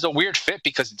me, this is a weird fit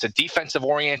because it's a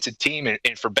defensive-oriented team,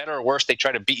 and for better or worse, they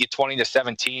try to beat you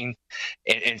 20-17.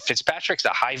 And Fitzpatrick's a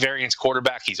high-variance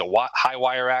quarterback. He's a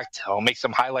high-wire act. He'll make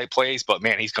some highlight plays, but,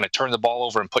 man, he's going to turn the ball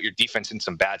over and put your defense in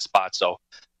some bad spots. So,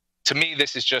 to me,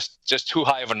 this is just too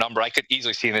high of a number. I could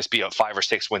easily see this be a 5 or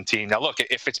 6 win team. Now, look,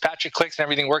 if Fitzpatrick clicks and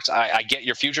everything works, I get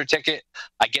your future ticket.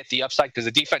 I get the upside because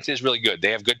the defense is really good.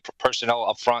 They have good personnel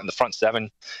up front in the front 7.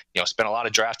 You know, spent a lot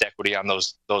of draft equity on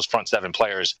those front 7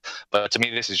 players. But to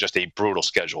me, this is just a brutal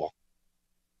schedule.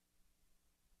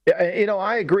 Yeah, you know,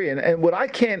 I agree. And what I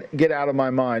can't get out of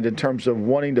my mind in terms of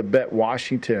wanting to bet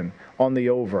Washington on the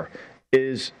over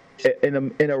is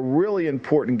in a really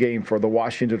important game for the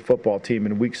Washington football team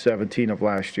in Week 17 of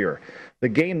last year. The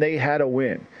game they had to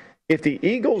win. If the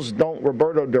Eagles don't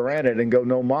Roberto Duran it and go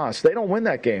no mas, they don't win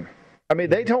that game. I mean,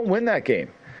 they don't win that game.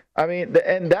 I mean,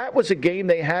 and that was a game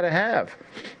they had to have.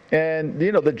 And,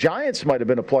 the Giants might have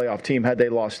been a playoff team had they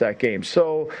lost that game.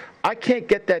 So I can't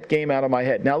get that game out of my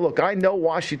head. Now, look, I know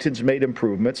Washington's made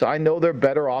improvements. I know they're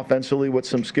better offensively with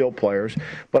some skilled players.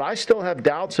 But I still have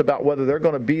doubts about whether they're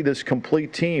going to be this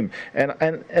complete team. And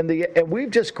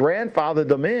we've just grandfathered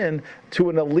them in to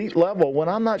an elite level when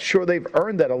I'm not sure they've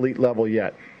earned that elite level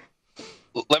yet.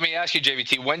 Let me ask you,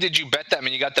 JVT, when did you bet that? I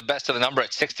mean, you got the best of the number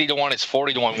at 60-1. It's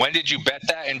 40-1. When did you bet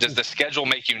that? And does the schedule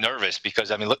make you nervous?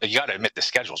 Because, I mean, look, you got to admit the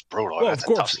schedule's brutal. Well, That's of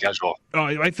course. a tough schedule.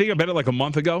 I think I bet it like a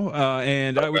month ago,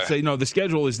 and Okay. I would say, the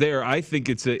schedule is there. I think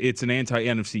it's an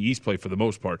anti-NFC East play for the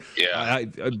most part. Yeah.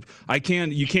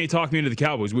 You can't talk me into the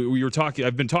Cowboys. We were talking.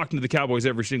 I've been talking to the Cowboys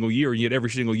every single year, and yet every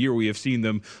single year we have seen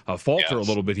them falter a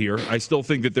little bit here. I still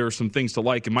think that there are some things to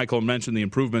like, and Michael mentioned the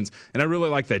improvements, and I really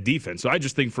like that defense. So I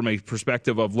just think from a perspective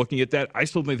of looking at that, I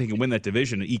still think they can win that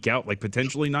division and eke out like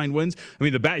potentially 9 wins. I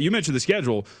mean, you mentioned the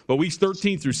schedule, but weeks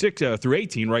 13 through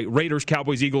 18, right? Raiders,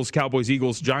 Cowboys, Eagles,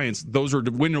 Giants. Those are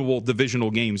winnable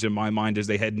divisional games in my mind as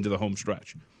they head into the home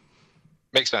stretch.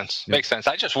 Makes sense. Makes sense.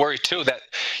 I just worry, too, that,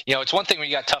 it's one thing when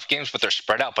you got tough games, but they're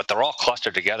spread out, but they're all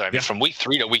clustered together. I mean, from week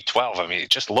 3 to week 12, I mean,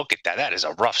 just look at that. That is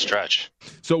a rough stretch.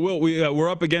 So, Will, we're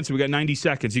up against it. We got 90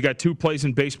 seconds. You got 2 plays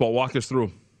in baseball. Walk us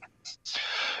through.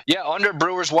 Yeah, under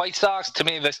Brewers White Sox, to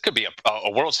me, this could be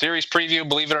a World Series preview,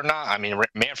 believe it or not. I mean,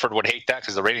 Manfred would hate that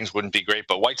because the ratings wouldn't be great,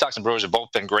 but White Sox and Brewers have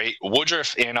both been great.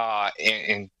 Woodruff and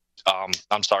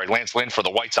Lance Lynn for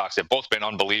the White Sox have both been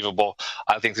unbelievable.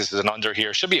 I think this is an under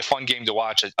here. Should be a fun game to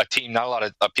watch, a team not a lot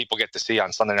of people get to see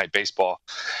on Sunday Night Baseball.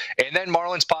 And then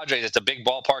Marlins Padres, it's a big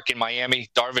ballpark in Miami.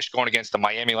 Darvish going against the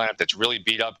Miami lineup that's really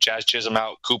beat up. Jazz Chisholm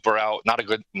out, Cooper out. Not a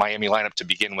good Miami lineup to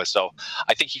begin with. So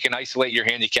I think you can isolate your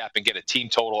handicap and get a team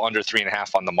total under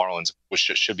 3.5 on the Marlins, which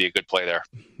should be a good play there.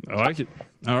 I like it.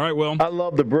 All right, Will. I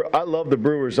love the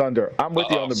Brewers under. I'm with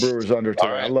you on the Brewers under too.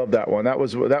 Right. I love that one. That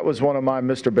was one of my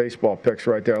Mr. Baseball picks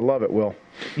right there. I love it, Will.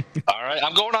 All right,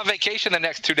 I'm going on vacation the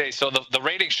next 2 days, so the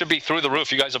ratings should be through the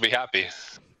roof. You guys will be happy.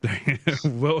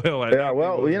 Will. Yeah,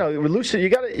 well, Lucy, you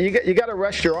got to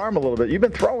rest your arm a little bit. You've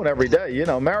been throwing every day.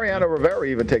 Mariano Rivera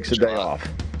even takes a day off.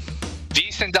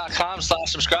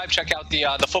 VSiN.com/subscribe. Check out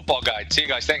the football guide. See you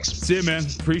guys. Thanks. See you, man.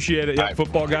 Appreciate it. Yeah, right.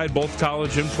 Football guide, both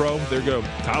college and pro. There you go.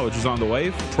 College is on the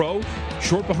way. Pro,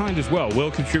 short behind as well. Will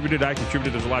contributed. I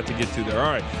contributed. There's a lot to get to there. All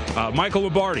right. Michael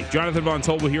Lombardi, Jonathan Von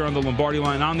Tobel here on the Lombardi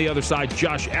line. On the other side,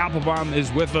 Josh Applebaum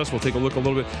is with us. We'll take a look a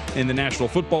little bit in the National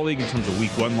Football League in terms of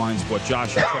Week 1 lines, what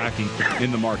Josh is tracking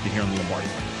in the market here on the Lombardi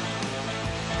line.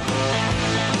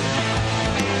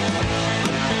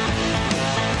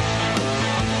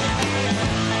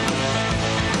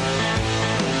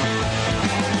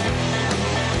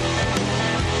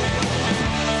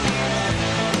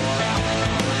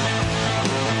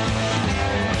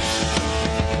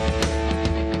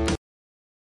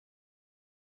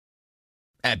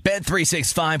 At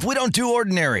Bet365, we don't do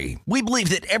ordinary. We believe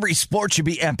that every sport should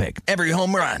be epic. Every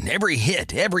home run, every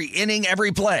hit, every inning,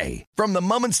 every play. From the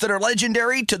moments that are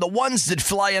legendary to the ones that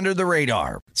fly under the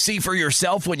radar. See for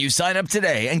yourself when you sign up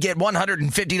today and get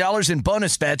 $150 in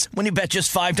bonus bets when you bet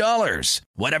just $5.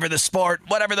 Whatever the sport,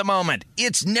 whatever the moment,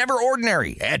 it's never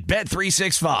ordinary at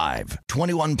Bet365.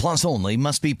 21 plus only.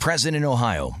 Must be present in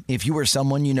Ohio. If you or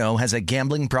someone you know has a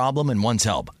gambling problem and wants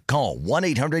help, call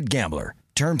 1-800-GAMBLER.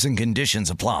 Terms and conditions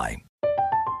apply.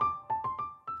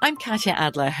 I'm Katya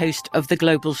Adler, host of The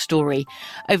Global Story.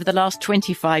 Over the last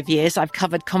 25 years, I've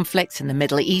covered conflicts in the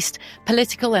Middle East,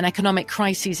 political and economic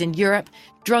crises in Europe,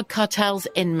 drug cartels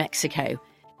in Mexico.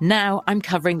 Now I'm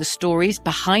covering the stories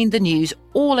behind the news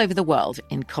all over the world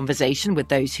in conversation with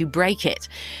those who break it.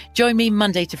 Join me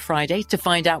Monday to Friday to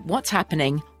find out what's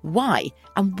happening, why,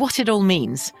 and what it all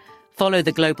means. Follow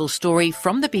The Global Story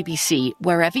from the BBC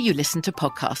wherever you listen to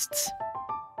podcasts.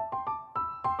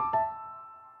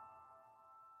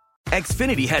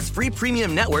 Xfinity has free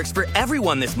premium networks for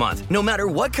everyone this month, no matter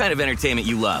what kind of entertainment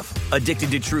you love.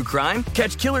 Addicted to true crime?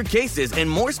 Catch killer cases and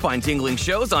more spine-tingling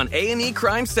shows on A&E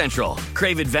Crime Central.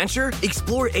 Crave adventure?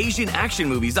 Explore Asian action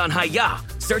movies on Hi-YAH.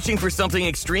 Searching for something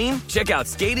extreme? Check out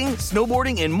skating,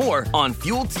 snowboarding, and more on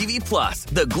Fuel TV Plus,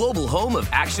 the global home of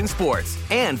action sports.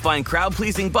 And find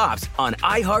crowd-pleasing bops on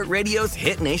iHeartRadio's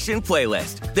Hit Nation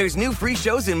playlist. There's new free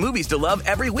shows and movies to love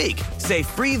every week. Say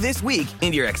free this week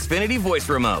in your Xfinity voice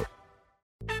remote.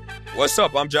 What's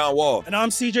up? I'm John Wall. And I'm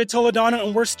CJ Toledano,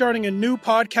 and we're starting a new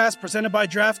podcast presented by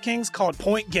DraftKings called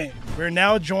Point Game. We're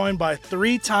now joined by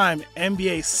three-time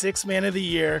NBA Sixth Man of the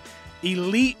Year,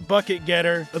 elite bucket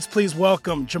getter. Let's please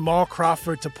welcome Jamal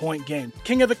Crawford to Point Game.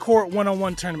 King of the Court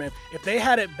one-on-one tournament. If they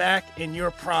had it back in your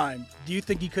prime, do you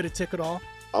think he could have took it all?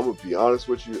 I'm going to be honest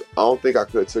with you. I don't think I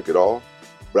could have took it all,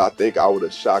 but I think I would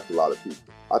have shocked a lot of people.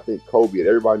 I think Kobe and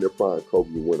everybody in their prime,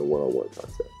 Kobe would win a one-on-one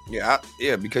contest. Yeah,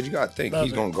 because you got to think.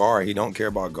 He's going to guard. He don't care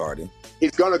about guarding.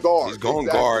 He's going to guard. He's going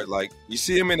to guard. Like, you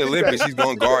see him in the Olympics, he's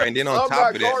going to guard. And then on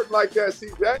top of that. I'm not guarding like that,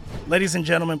 CJ. Ladies and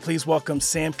gentlemen, please welcome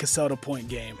Sam Cassell to Point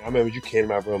Game. I remember you came to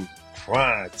my room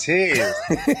crying, tears.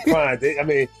 Crying. I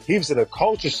mean, he was in a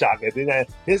culture shock. And then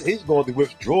he's going through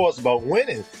withdrawals about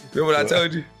winning. Remember what I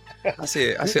told you? I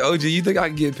said, OG, you think I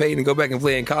can get paid and go back and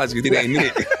play in college because it ain't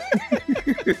it?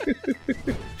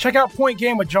 Check out Point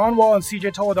Game with John Wall and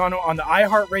CJ Toledano on the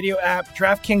iHeartRadio app,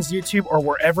 DraftKings YouTube, or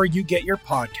wherever you get your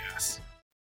podcasts.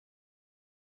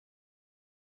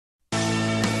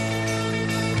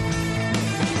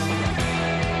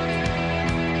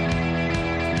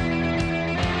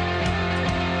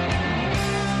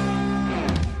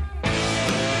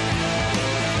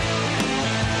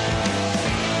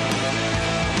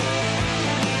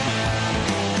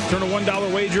 Turn a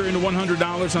 $1 wager into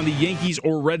 $100 on the Yankees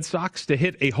or Red Sox to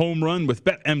hit a home run with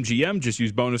BetMGM. Just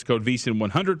use bonus code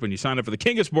VSiN100 when you sign up for the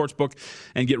King of Sportsbook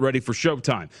and get ready for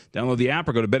showtime. Download the app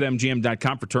or go to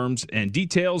BetMGM.com for terms and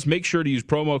details. Make sure to use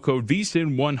promo code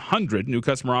VSiN100. New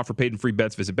customer offer, paid and free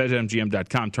bets. Visit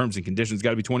BetMGM.com. Terms and conditions.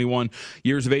 Got to be 21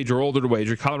 years of age or older to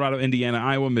wager. Colorado, Indiana,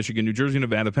 Iowa, Michigan, New Jersey,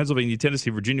 Nevada, Pennsylvania, Tennessee,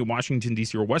 Virginia, Washington,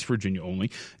 D.C., or West Virginia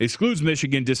only. Excludes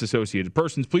Michigan. Disassociated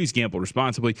persons. Please gamble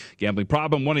responsibly. Gambling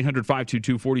problem,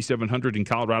 1-800-522-4700 in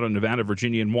Colorado, Nevada,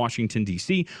 Virginia, and Washington,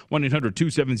 D.C.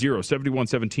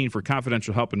 1-800-270-7117 for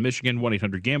confidential help in Michigan.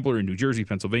 1-800-GAMBLER in New Jersey,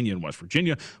 Pennsylvania, and West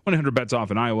Virginia.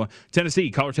 1-800-BETS-OFF in Iowa. Tennessee,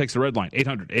 caller text the red line,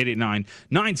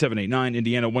 800-889-9789.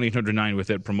 Indiana,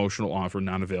 1-800-9-WITH-IT. Promotional offer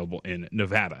not available in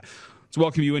Nevada. Let's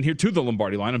welcome you in here to the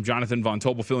Lombardi line. I'm Jonathan Von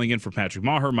Tobel filling in for Patrick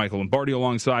Maher, Michael Lombardi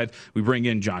alongside. We bring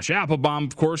in Josh Applebaum,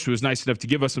 of course, who is nice enough to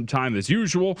give us some time as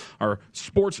usual, our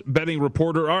sports betting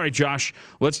reporter. All right, Josh,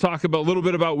 let's talk a little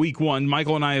bit about week one.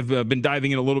 Michael and I have been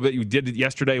diving in a little bit. You did it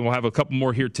yesterday. We'll have a couple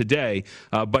more here today.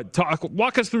 But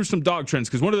walk us through some dog trends,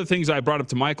 because one of the things I brought up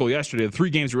to Michael yesterday, the three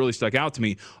games that really stuck out to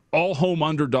me, all home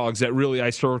underdogs that really I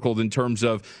circled in terms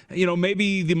of,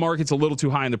 maybe the market's a little too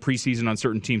high in the preseason on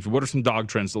certain teams. What are some dog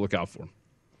trends to look out for?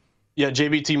 Yeah,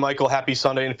 JBT, Michael, happy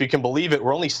Sunday. And if you can believe it,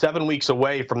 we're only 7 weeks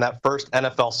away from that first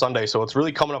NFL Sunday. So it's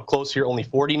really coming up close here, only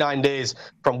 49 days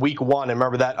from week one. And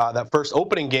remember that first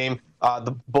opening game,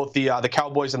 both the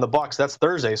Cowboys and the Bucs, that's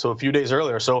Thursday, so a few days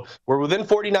earlier. So we're within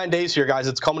 49 days here, guys.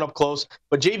 It's coming up close.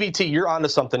 But JVT, you're onto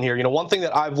something here. One thing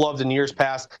that I've loved in years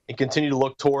past and continue to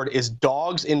look toward is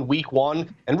dogs in week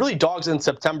one and really dogs in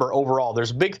September overall.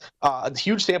 There's a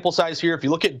huge sample size here. If you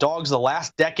look at dogs the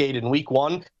last decade in week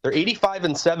one, they're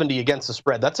 85-70 against the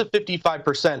spread. That's a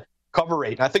 55% cover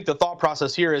rate. And I think the thought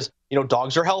process here is,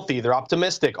 dogs are healthy. They're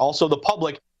optimistic. Also, the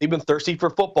public, they've been thirsty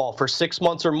for football for 6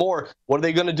 months or more. What are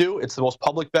they going to do? It's the most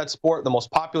public bet sport, the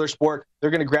most popular sport. They're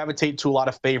going to gravitate to a lot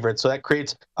of favorites. So that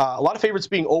creates a lot of favorites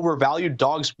being overvalued,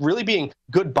 dogs really being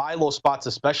good buy low spots,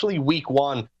 especially week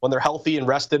one when they're healthy and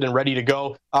rested and ready to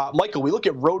go. Michael, we look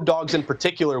at road dogs in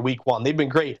particular week one. They've been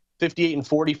great.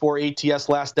 58-44 ATS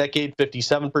last decade,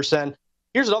 57%.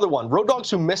 Here's another one. Road dogs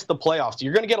who missed the playoffs.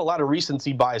 You're going to get a lot of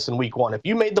recency bias in week one. If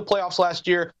you made the playoffs last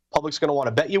year, public's going to want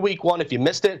to bet you week one. If you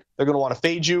missed it, they're going to want to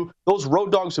fade you. Those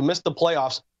road dogs who missed the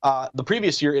playoffs the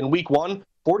previous year in week one,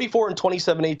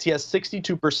 44-27 ATS,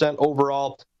 62%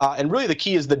 overall. And really the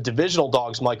key is the divisional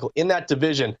dogs, Michael. In that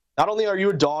division, not only are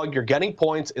you a dog, you're getting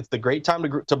points. It's the great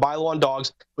time to buy low on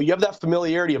dogs, but you have that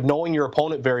familiarity of knowing your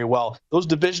opponent very well. Those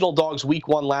divisional dogs week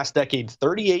one last decade,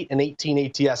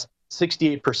 38-18 ATS,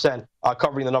 68%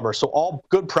 covering the number. So all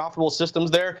good, profitable systems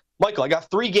there. Michael, I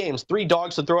got 3 games, 3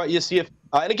 dogs to throw at you. See if,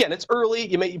 and again, it's early.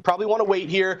 You probably want to wait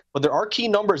here, but there are key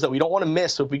numbers that we don't want to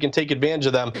miss if we can take advantage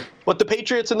of them. But the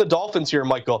Patriots and the Dolphins here,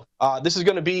 Michael. This is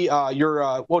going to be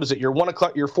your 1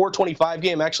 o'clock, your 4:25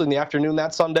 game, actually in the afternoon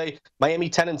that Sunday. Miami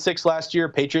 10-6 last year.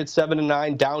 Patriots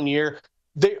 7-9, down year.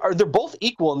 They're both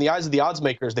equal in the eyes of the odds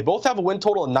makers. They both have a win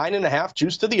total of 9.5,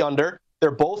 juice to the under. They're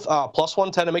both plus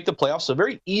 110 to make the playoffs. So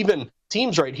very even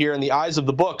teams right here in the eyes of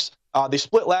the books. They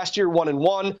split last year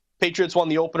 1-1. Patriots won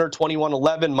the opener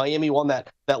 21-11. Miami won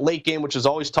that late game, which is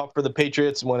always tough for the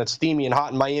Patriots when it's steamy and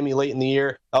hot in Miami late in the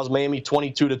year. That was Miami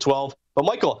 22-12. But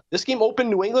Michael, this game opened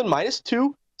New England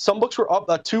 -2. Some books were up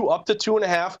 2 up to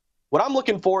 2.5. What I'm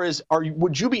looking for is,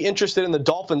 would you be interested in the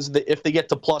Dolphins if they get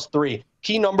to +3?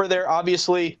 Key number there,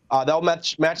 obviously. That'll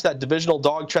match that divisional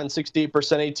dog trend,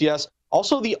 68% ATS.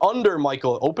 Also the under,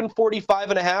 Michael, open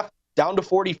 45.5, down to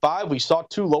 45. We saw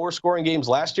 2 lower scoring games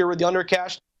last year with the under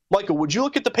cashed. Michael, would you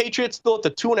look at the Patriots still at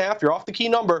the 2.5? You're off the key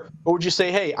number. Or would you say,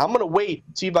 hey, I'm going to wait,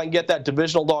 see if I can get that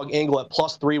divisional dog angle at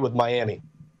 +3 with Miami?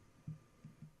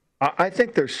 I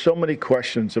think there's so many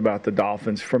questions about the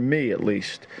Dolphins, for me at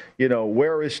least.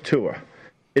 Where is Tua?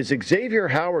 Is Xavier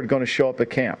Howard going to show up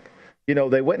at camp?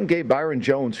 They went and gave Byron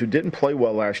Jones, who didn't play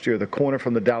well last year, the corner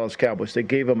from the Dallas Cowboys. They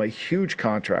gave him a huge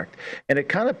contract, and it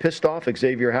kind of pissed off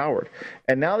Xavier Howard.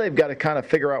 And now they've got to kind of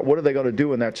figure out what are they going to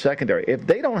do in that secondary. If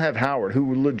they don't have Howard,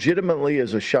 who legitimately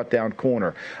is a shutdown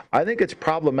corner, I think it's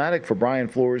problematic for Brian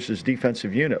Flores'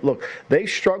 defensive unit. Look, they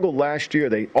struggled last year.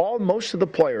 Most of the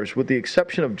players, with the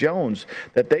exception of Jones,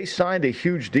 that they signed to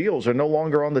huge deals are no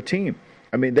longer on the team.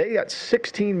 I mean, they got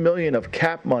 $16 million of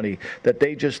cap money that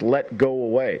they just let go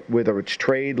away, whether it's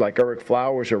trade like Eric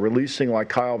Flowers or releasing like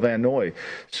Kyle Van Noy.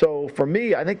 So for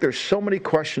me, I think there's so many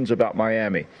questions about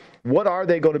Miami. What are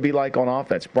they going to be like on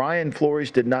offense? Brian Flores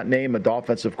did not name a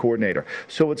offensive coordinator.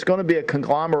 So it's going to be a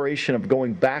conglomeration of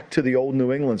going back to the old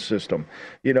New England system.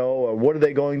 What are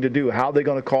they going to do? How are they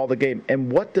going to call the game?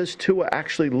 And what does Tua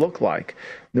actually look like?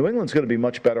 New England's going to be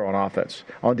much better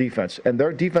on defense. And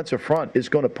their defensive front is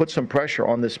going to put some pressure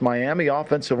on this Miami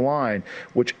offensive line,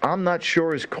 which I'm not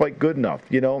sure is quite good enough.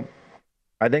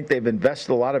 I think they've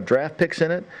invested a lot of draft picks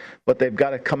in it, but they've got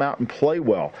to come out and play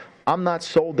well. I'm not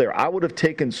sold there. I would have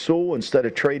taken Sewell instead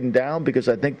of trading down because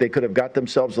I think they could have got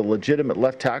themselves a legitimate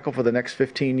left tackle for the next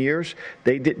 15 years.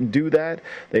 They didn't do that.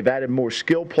 They've added more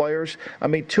skill players. I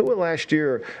mean, Tua last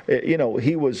year,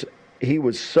 he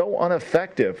was so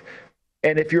ineffective.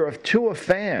 And if you're a Tua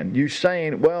fan, you're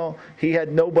saying, well, he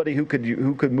had nobody who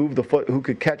could move the foot, who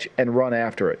could catch and run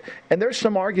after it. And there's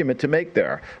some argument to make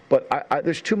there. But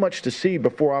there's too much to see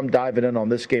before I'm diving in on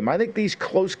this game. I think these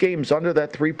close games under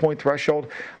that 3-point threshold,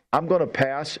 I'm going to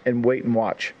pass and wait and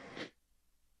watch.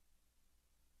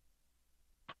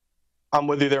 I'm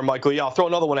with you there, Michael. Yeah, I'll throw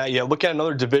another one at you. Look at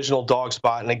another divisional dog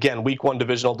spot. And again, week 1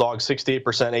 divisional dog,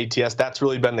 68% ATS. That's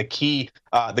really been the key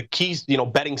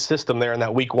betting system there in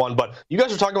that week 1. But you guys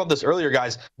were talking about this earlier,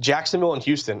 guys. Jacksonville and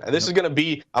Houston. And this is going to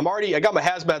be, I got my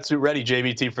hazmat suit ready,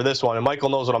 JVT, for this one. And Michael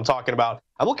knows what I'm talking about.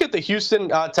 I'm looking at the Houston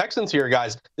Texans here,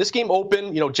 guys. This game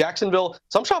open, Jacksonville,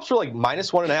 some shops were like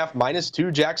 -1.5,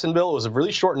 -2 Jacksonville. It was a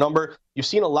really short number. You've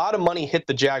seen a lot of money hit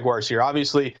the Jaguars here.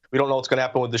 Obviously, we don't know what's going to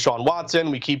happen with Deshaun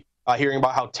Watson. We keep hearing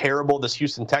about how terrible this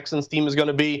Houston Texans team is going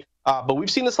to be. But we've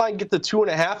seen this line get to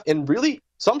 2.5, and really,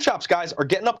 some shops, guys, are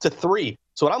getting up to 3.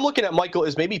 So what I'm looking at, Michael,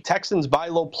 is maybe Texans buy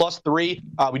low +3.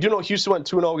 We do know Houston went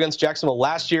 2-0 against Jacksonville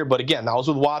last year, but again, that was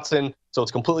with Watson, so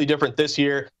it's completely different this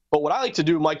year. But what I like to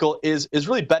do, Michael, is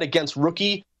really bet against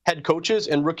rookie head coaches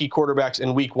and rookie quarterbacks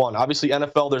in week 1. Obviously,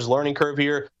 NFL, there's a learning curve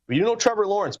here. But you know Trevor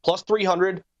Lawrence,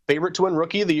 +300, favorite to win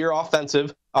rookie of the year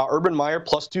offensive. Urban Meyer,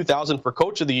 +2,000 for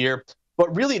coach of the year.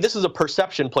 But really, this is a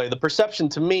perception play. The perception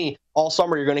to me, all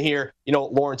summer, you're going to hear,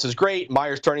 Lawrence is great.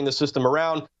 Meyer's turning the system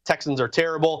around. Texans are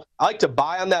terrible. I like to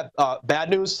buy on that bad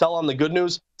news, sell on the good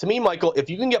news. To me, Michael, if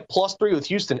you can get +3 with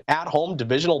Houston at home,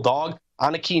 divisional dog,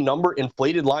 on a key number,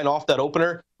 inflated line off that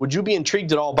opener, would you be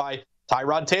intrigued at all by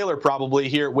Tyrod Taylor probably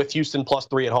here with Houston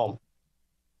 +3 at home?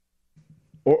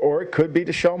 Or it could be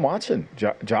Deshaun Watson,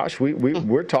 Josh.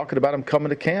 We're talking about him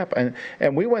coming to camp.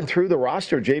 And we went through the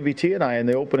roster, JVT and I, in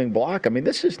the opening block. I mean,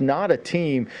 this is not a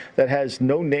team that has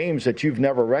no names that you've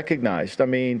never recognized. I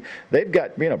mean, they've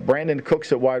got, Brandon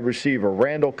Cooks at wide receiver,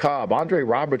 Randall Cobb, Andre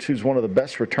Roberts, who's one of the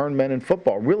best return men in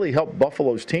football, really helped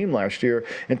Buffalo's team last year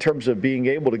in terms of being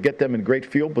able to get them in great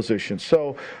field position.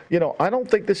 So, I don't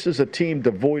think this is a team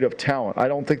devoid of talent. I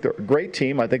don't think they're a great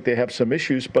team. I think they have some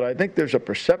issues, but I think there's a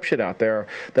perception out there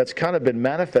that's kind of been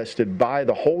manifested by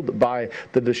the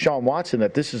Deshaun Watson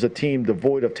that this is a team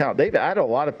devoid of talent. They've added a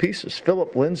lot of pieces.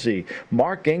 Philip Lindsay,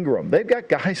 Mark Ingram. They've got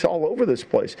guys all over this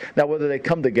place. Now, whether they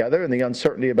come together and the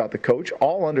uncertainty about the coach,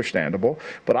 all understandable.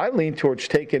 But I lean towards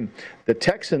taking the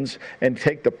Texans and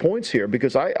take the points here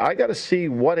because I got to see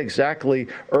what exactly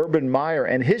Urban Meyer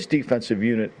and his defensive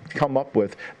unit come up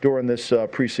with during this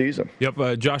preseason.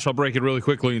 Yep, Josh, I'll break it really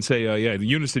quickly and say, the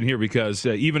unison here because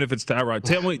even if it's Tyrod,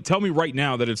 tell me right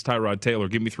now that it's Tyrod Taylor.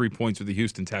 Give me 3 points with the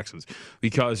Houston Texans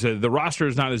because the roster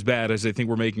is not as bad as I think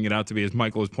we're making it out to be, as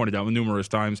Michael has pointed out numerous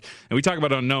times. And we talk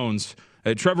about unknowns.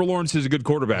 Trevor Lawrence is a good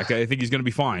quarterback. I think he's going to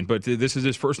be fine, but this is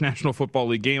his first National Football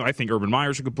League game. I think Urban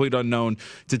Meyer's a complete unknown.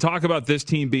 To talk about this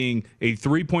team being a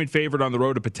 3-point favorite on the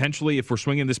road to potentially, if we're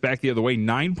swinging this back the other way,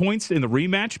 9 points in the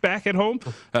rematch back at home,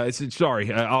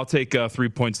 I'll take 3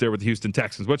 points there with the Houston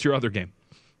Texans. What's your other game?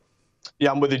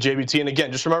 Yeah, I'm with you, JBT. And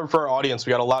again, just remember for our audience,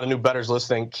 we got a lot of new bettors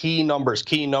listening. Key numbers.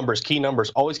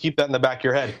 Always keep that in the back of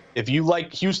your head. If you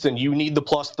like Houston, you need the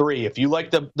 +3. If you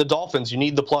like the Dolphins, you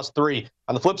need the +3.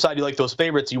 On the flip side, you like those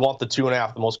favorites, you want the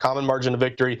 2.5. The most common margin of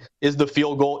victory is the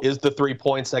field goal, is the 3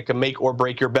 points that can make or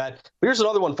break your bet. But here's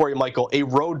another one for you, Michael, a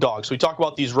road dog. So we talk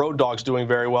about these road dogs doing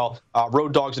very well.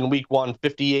 Road dogs in week 1,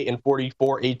 58 and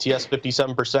 44, ATS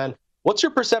 57%. What's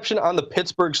your perception on the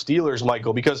Pittsburgh Steelers,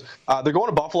 Michael? Because they're going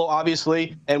to Buffalo,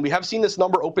 obviously, and we have seen this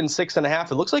number open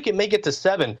 6.5. It looks like it may get to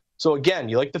 7. So again,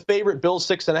 you like the favorite, Bills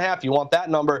 6.5. You want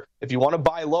that number. If you want to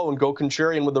buy low and go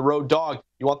contrarian with the road dog,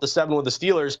 you want the 7 with the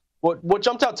Steelers. What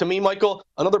jumped out to me, Michael,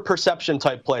 another perception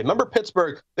type play. Remember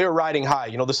Pittsburgh, they were riding high.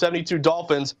 The 72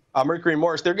 Dolphins, Mercury and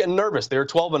Morris, they're getting nervous. They were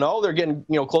 12-0. They're getting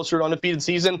closer to an undefeated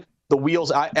season. The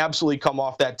wheels absolutely come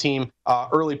off that team.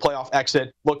 Early playoff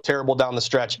exit, looked terrible down the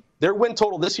stretch. Their win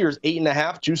total this year is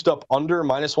 8.5, juiced up under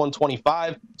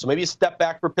 -125. So maybe a step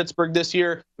back for Pittsburgh this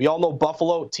year. We all know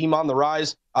Buffalo, team on the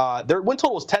rise. Their win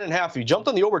total was 10.5. If you jumped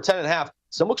on the over 10.5,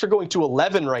 some books are going to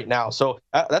 11 right now. So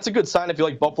that's a good sign if you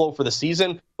like Buffalo for the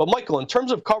season. But Michael, in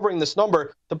terms of covering this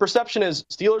number, the perception is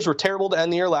Steelers were terrible to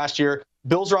end the year last year.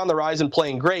 Bills are on the rise and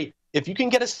playing great. If you can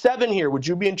get a 7 here, would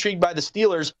you be intrigued by the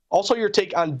Steelers? Also, your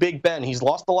take on Big Ben. He's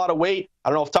lost a lot of weight. I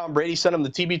don't know if Tom Brady sent him the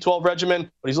TB12 regimen,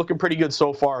 but he's looking pretty good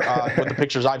so far with the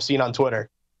pictures I've seen on Twitter.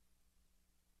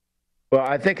 Well,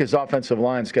 I think his offensive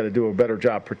line's got to do a better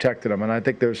job protecting him, and I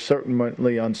think there's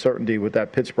certainly uncertainty with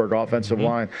that Pittsburgh offensive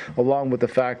line, along with the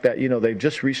fact that, they've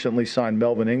just recently signed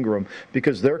Melvin Ingram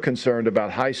because they're concerned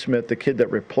about Highsmith, the kid that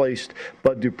replaced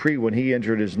Bud Dupree when he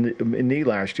injured his knee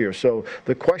last year. So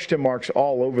the question marks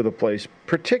all over the place,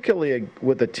 particularly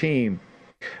with a team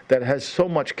that has so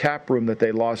much cap room that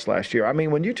they lost last year. I mean,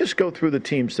 when you just go through the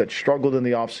teams that struggled in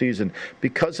the offseason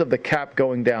because of the cap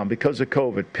going down, because of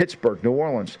COVID, Pittsburgh, New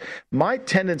Orleans, my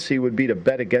tendency would be to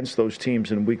bet against those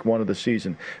teams in week 1 of the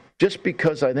season, just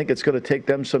because I think it's going to take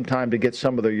them some time to get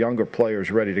some of their younger players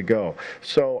ready to go.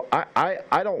 So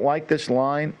I don't like this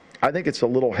line. I think it's a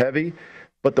little heavy.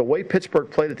 But the way Pittsburgh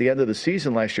played at the end of the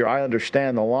season last year, I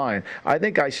understand the line. I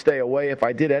think I stay away. If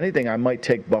I did anything, I might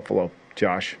take Buffalo.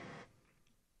 Josh?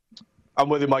 I'm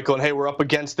with you, Michael. And hey, we're up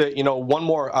against it. One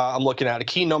more I'm looking at, a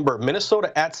key number,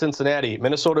 Minnesota at Cincinnati.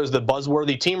 Minnesota is the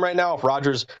buzzworthy team right now. If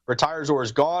Rodgers retires or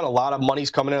is gone, a lot of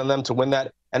money's coming in on them to win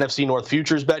that NFC North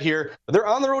futures bet here. But they're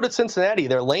on the road at Cincinnati.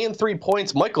 They're laying 3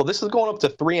 points. Michael, this is going up to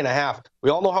 3.5. We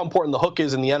all know how important the hook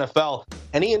is in the NFL.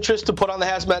 Any interest to put on the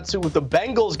hazmat suit with the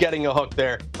Bengals getting a hook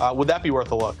there? Would that be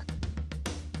worth a look?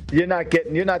 You're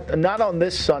not on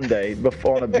this Sunday,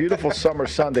 on a beautiful summer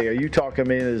Sunday, are you talking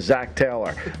me into Zach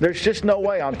Taylor? There's just no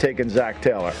way I'm taking Zach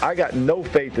Taylor. I got no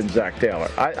faith in Zach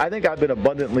Taylor. I think I've been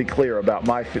abundantly clear about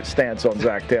my stance on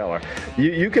Zach Taylor.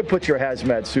 You can put your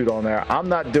hazmat suit on there. I'm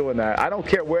not doing that. I don't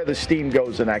care where the steam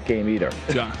goes in that game either.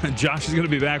 Josh is going to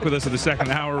be back with us in the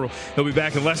second hour. He'll be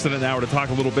back in less than an hour to talk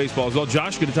a little baseball as well.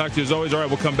 Josh, good to talk to you as always. All right,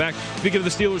 we'll come back. Speaking of the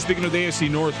Steelers, speaking of the AFC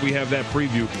North, we have that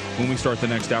preview when we start the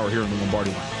next hour here in the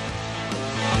Lombardi line.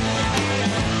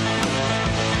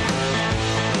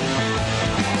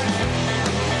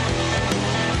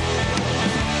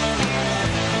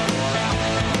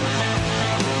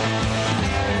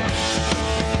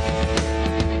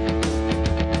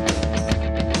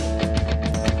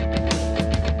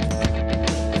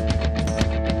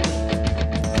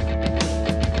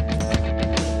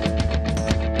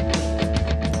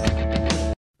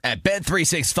 At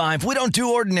Bet365, we don't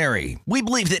do ordinary. We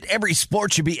believe that every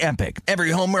sport should be epic.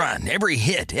 Every home run, every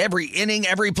hit, every inning,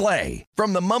 every play.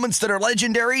 From the moments that are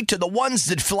legendary to the ones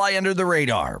that fly under the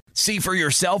radar. See for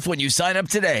yourself when you sign up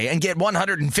today and get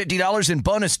 $150 in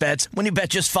bonus bets when you bet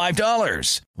just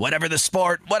 $5. Whatever the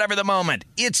sport, whatever the moment,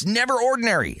 it's never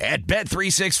ordinary at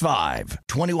Bet365.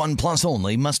 21 plus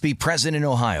only. Must be present in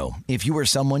Ohio. If you or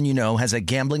someone you know has a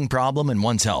gambling problem and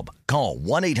wants help, call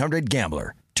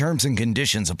 1-800-GAMBLER. Terms and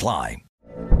conditions apply.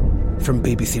 From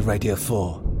BBC Radio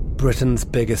 4, Britain's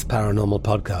biggest paranormal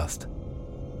podcast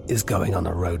is going on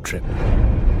a road trip.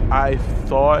 I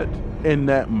thought in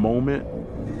that moment,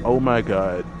 oh my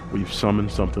God, we've summoned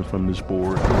something from this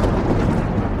board.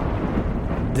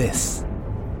 This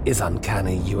is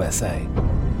Uncanny USA.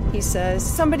 He says,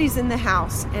 somebody's in the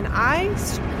house, and I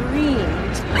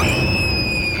screamed.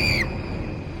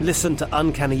 Listen to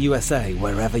Uncanny USA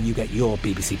wherever you get your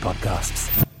BBC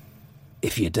podcasts,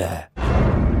 if you dare.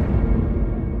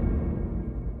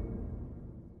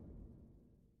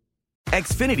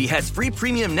 Xfinity has free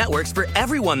premium networks for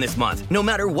everyone this month, no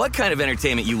matter what kind of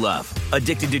entertainment you love.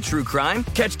 Addicted to true crime?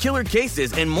 Catch killer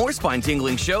cases and more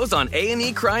spine-tingling shows on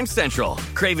A&E Crime Central.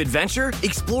 Crave adventure?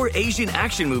 Explore Asian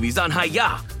action movies on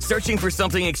Hi-YAH. Searching for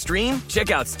something extreme?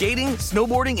 Check out skating,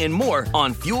 snowboarding, and more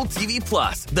on Fuel TV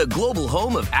Plus, the global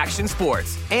home of action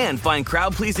sports. And find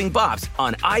crowd-pleasing bops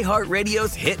on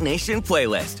iHeartRadio's Hit Nation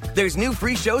playlist. There's new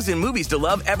free shows and movies to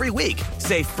love every week.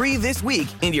 Say free this week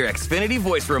in your Xfinity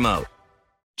voice remote.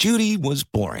 Judy was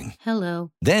boring. Hello.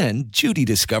 Then Judy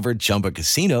discovered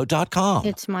ChumbaCasino.com.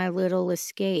 It's my little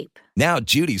escape. Now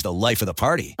Judy's the life of the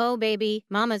party. Oh, baby,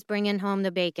 mama's bringing home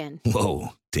the bacon. Whoa,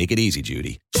 take it easy,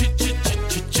 Judy.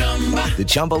 The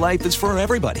Chumba life is for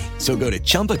everybody. So go to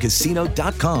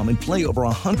ChumbaCasino.com and play over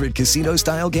 100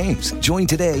 casino-style games. Join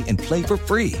today and play for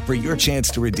free for your chance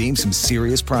to redeem some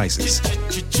serious prizes.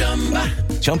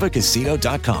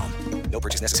 ChumbaCasino.com. No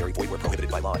purchase necessary. Void where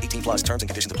prohibited by law. 18 plus terms and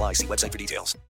conditions apply. See website for details.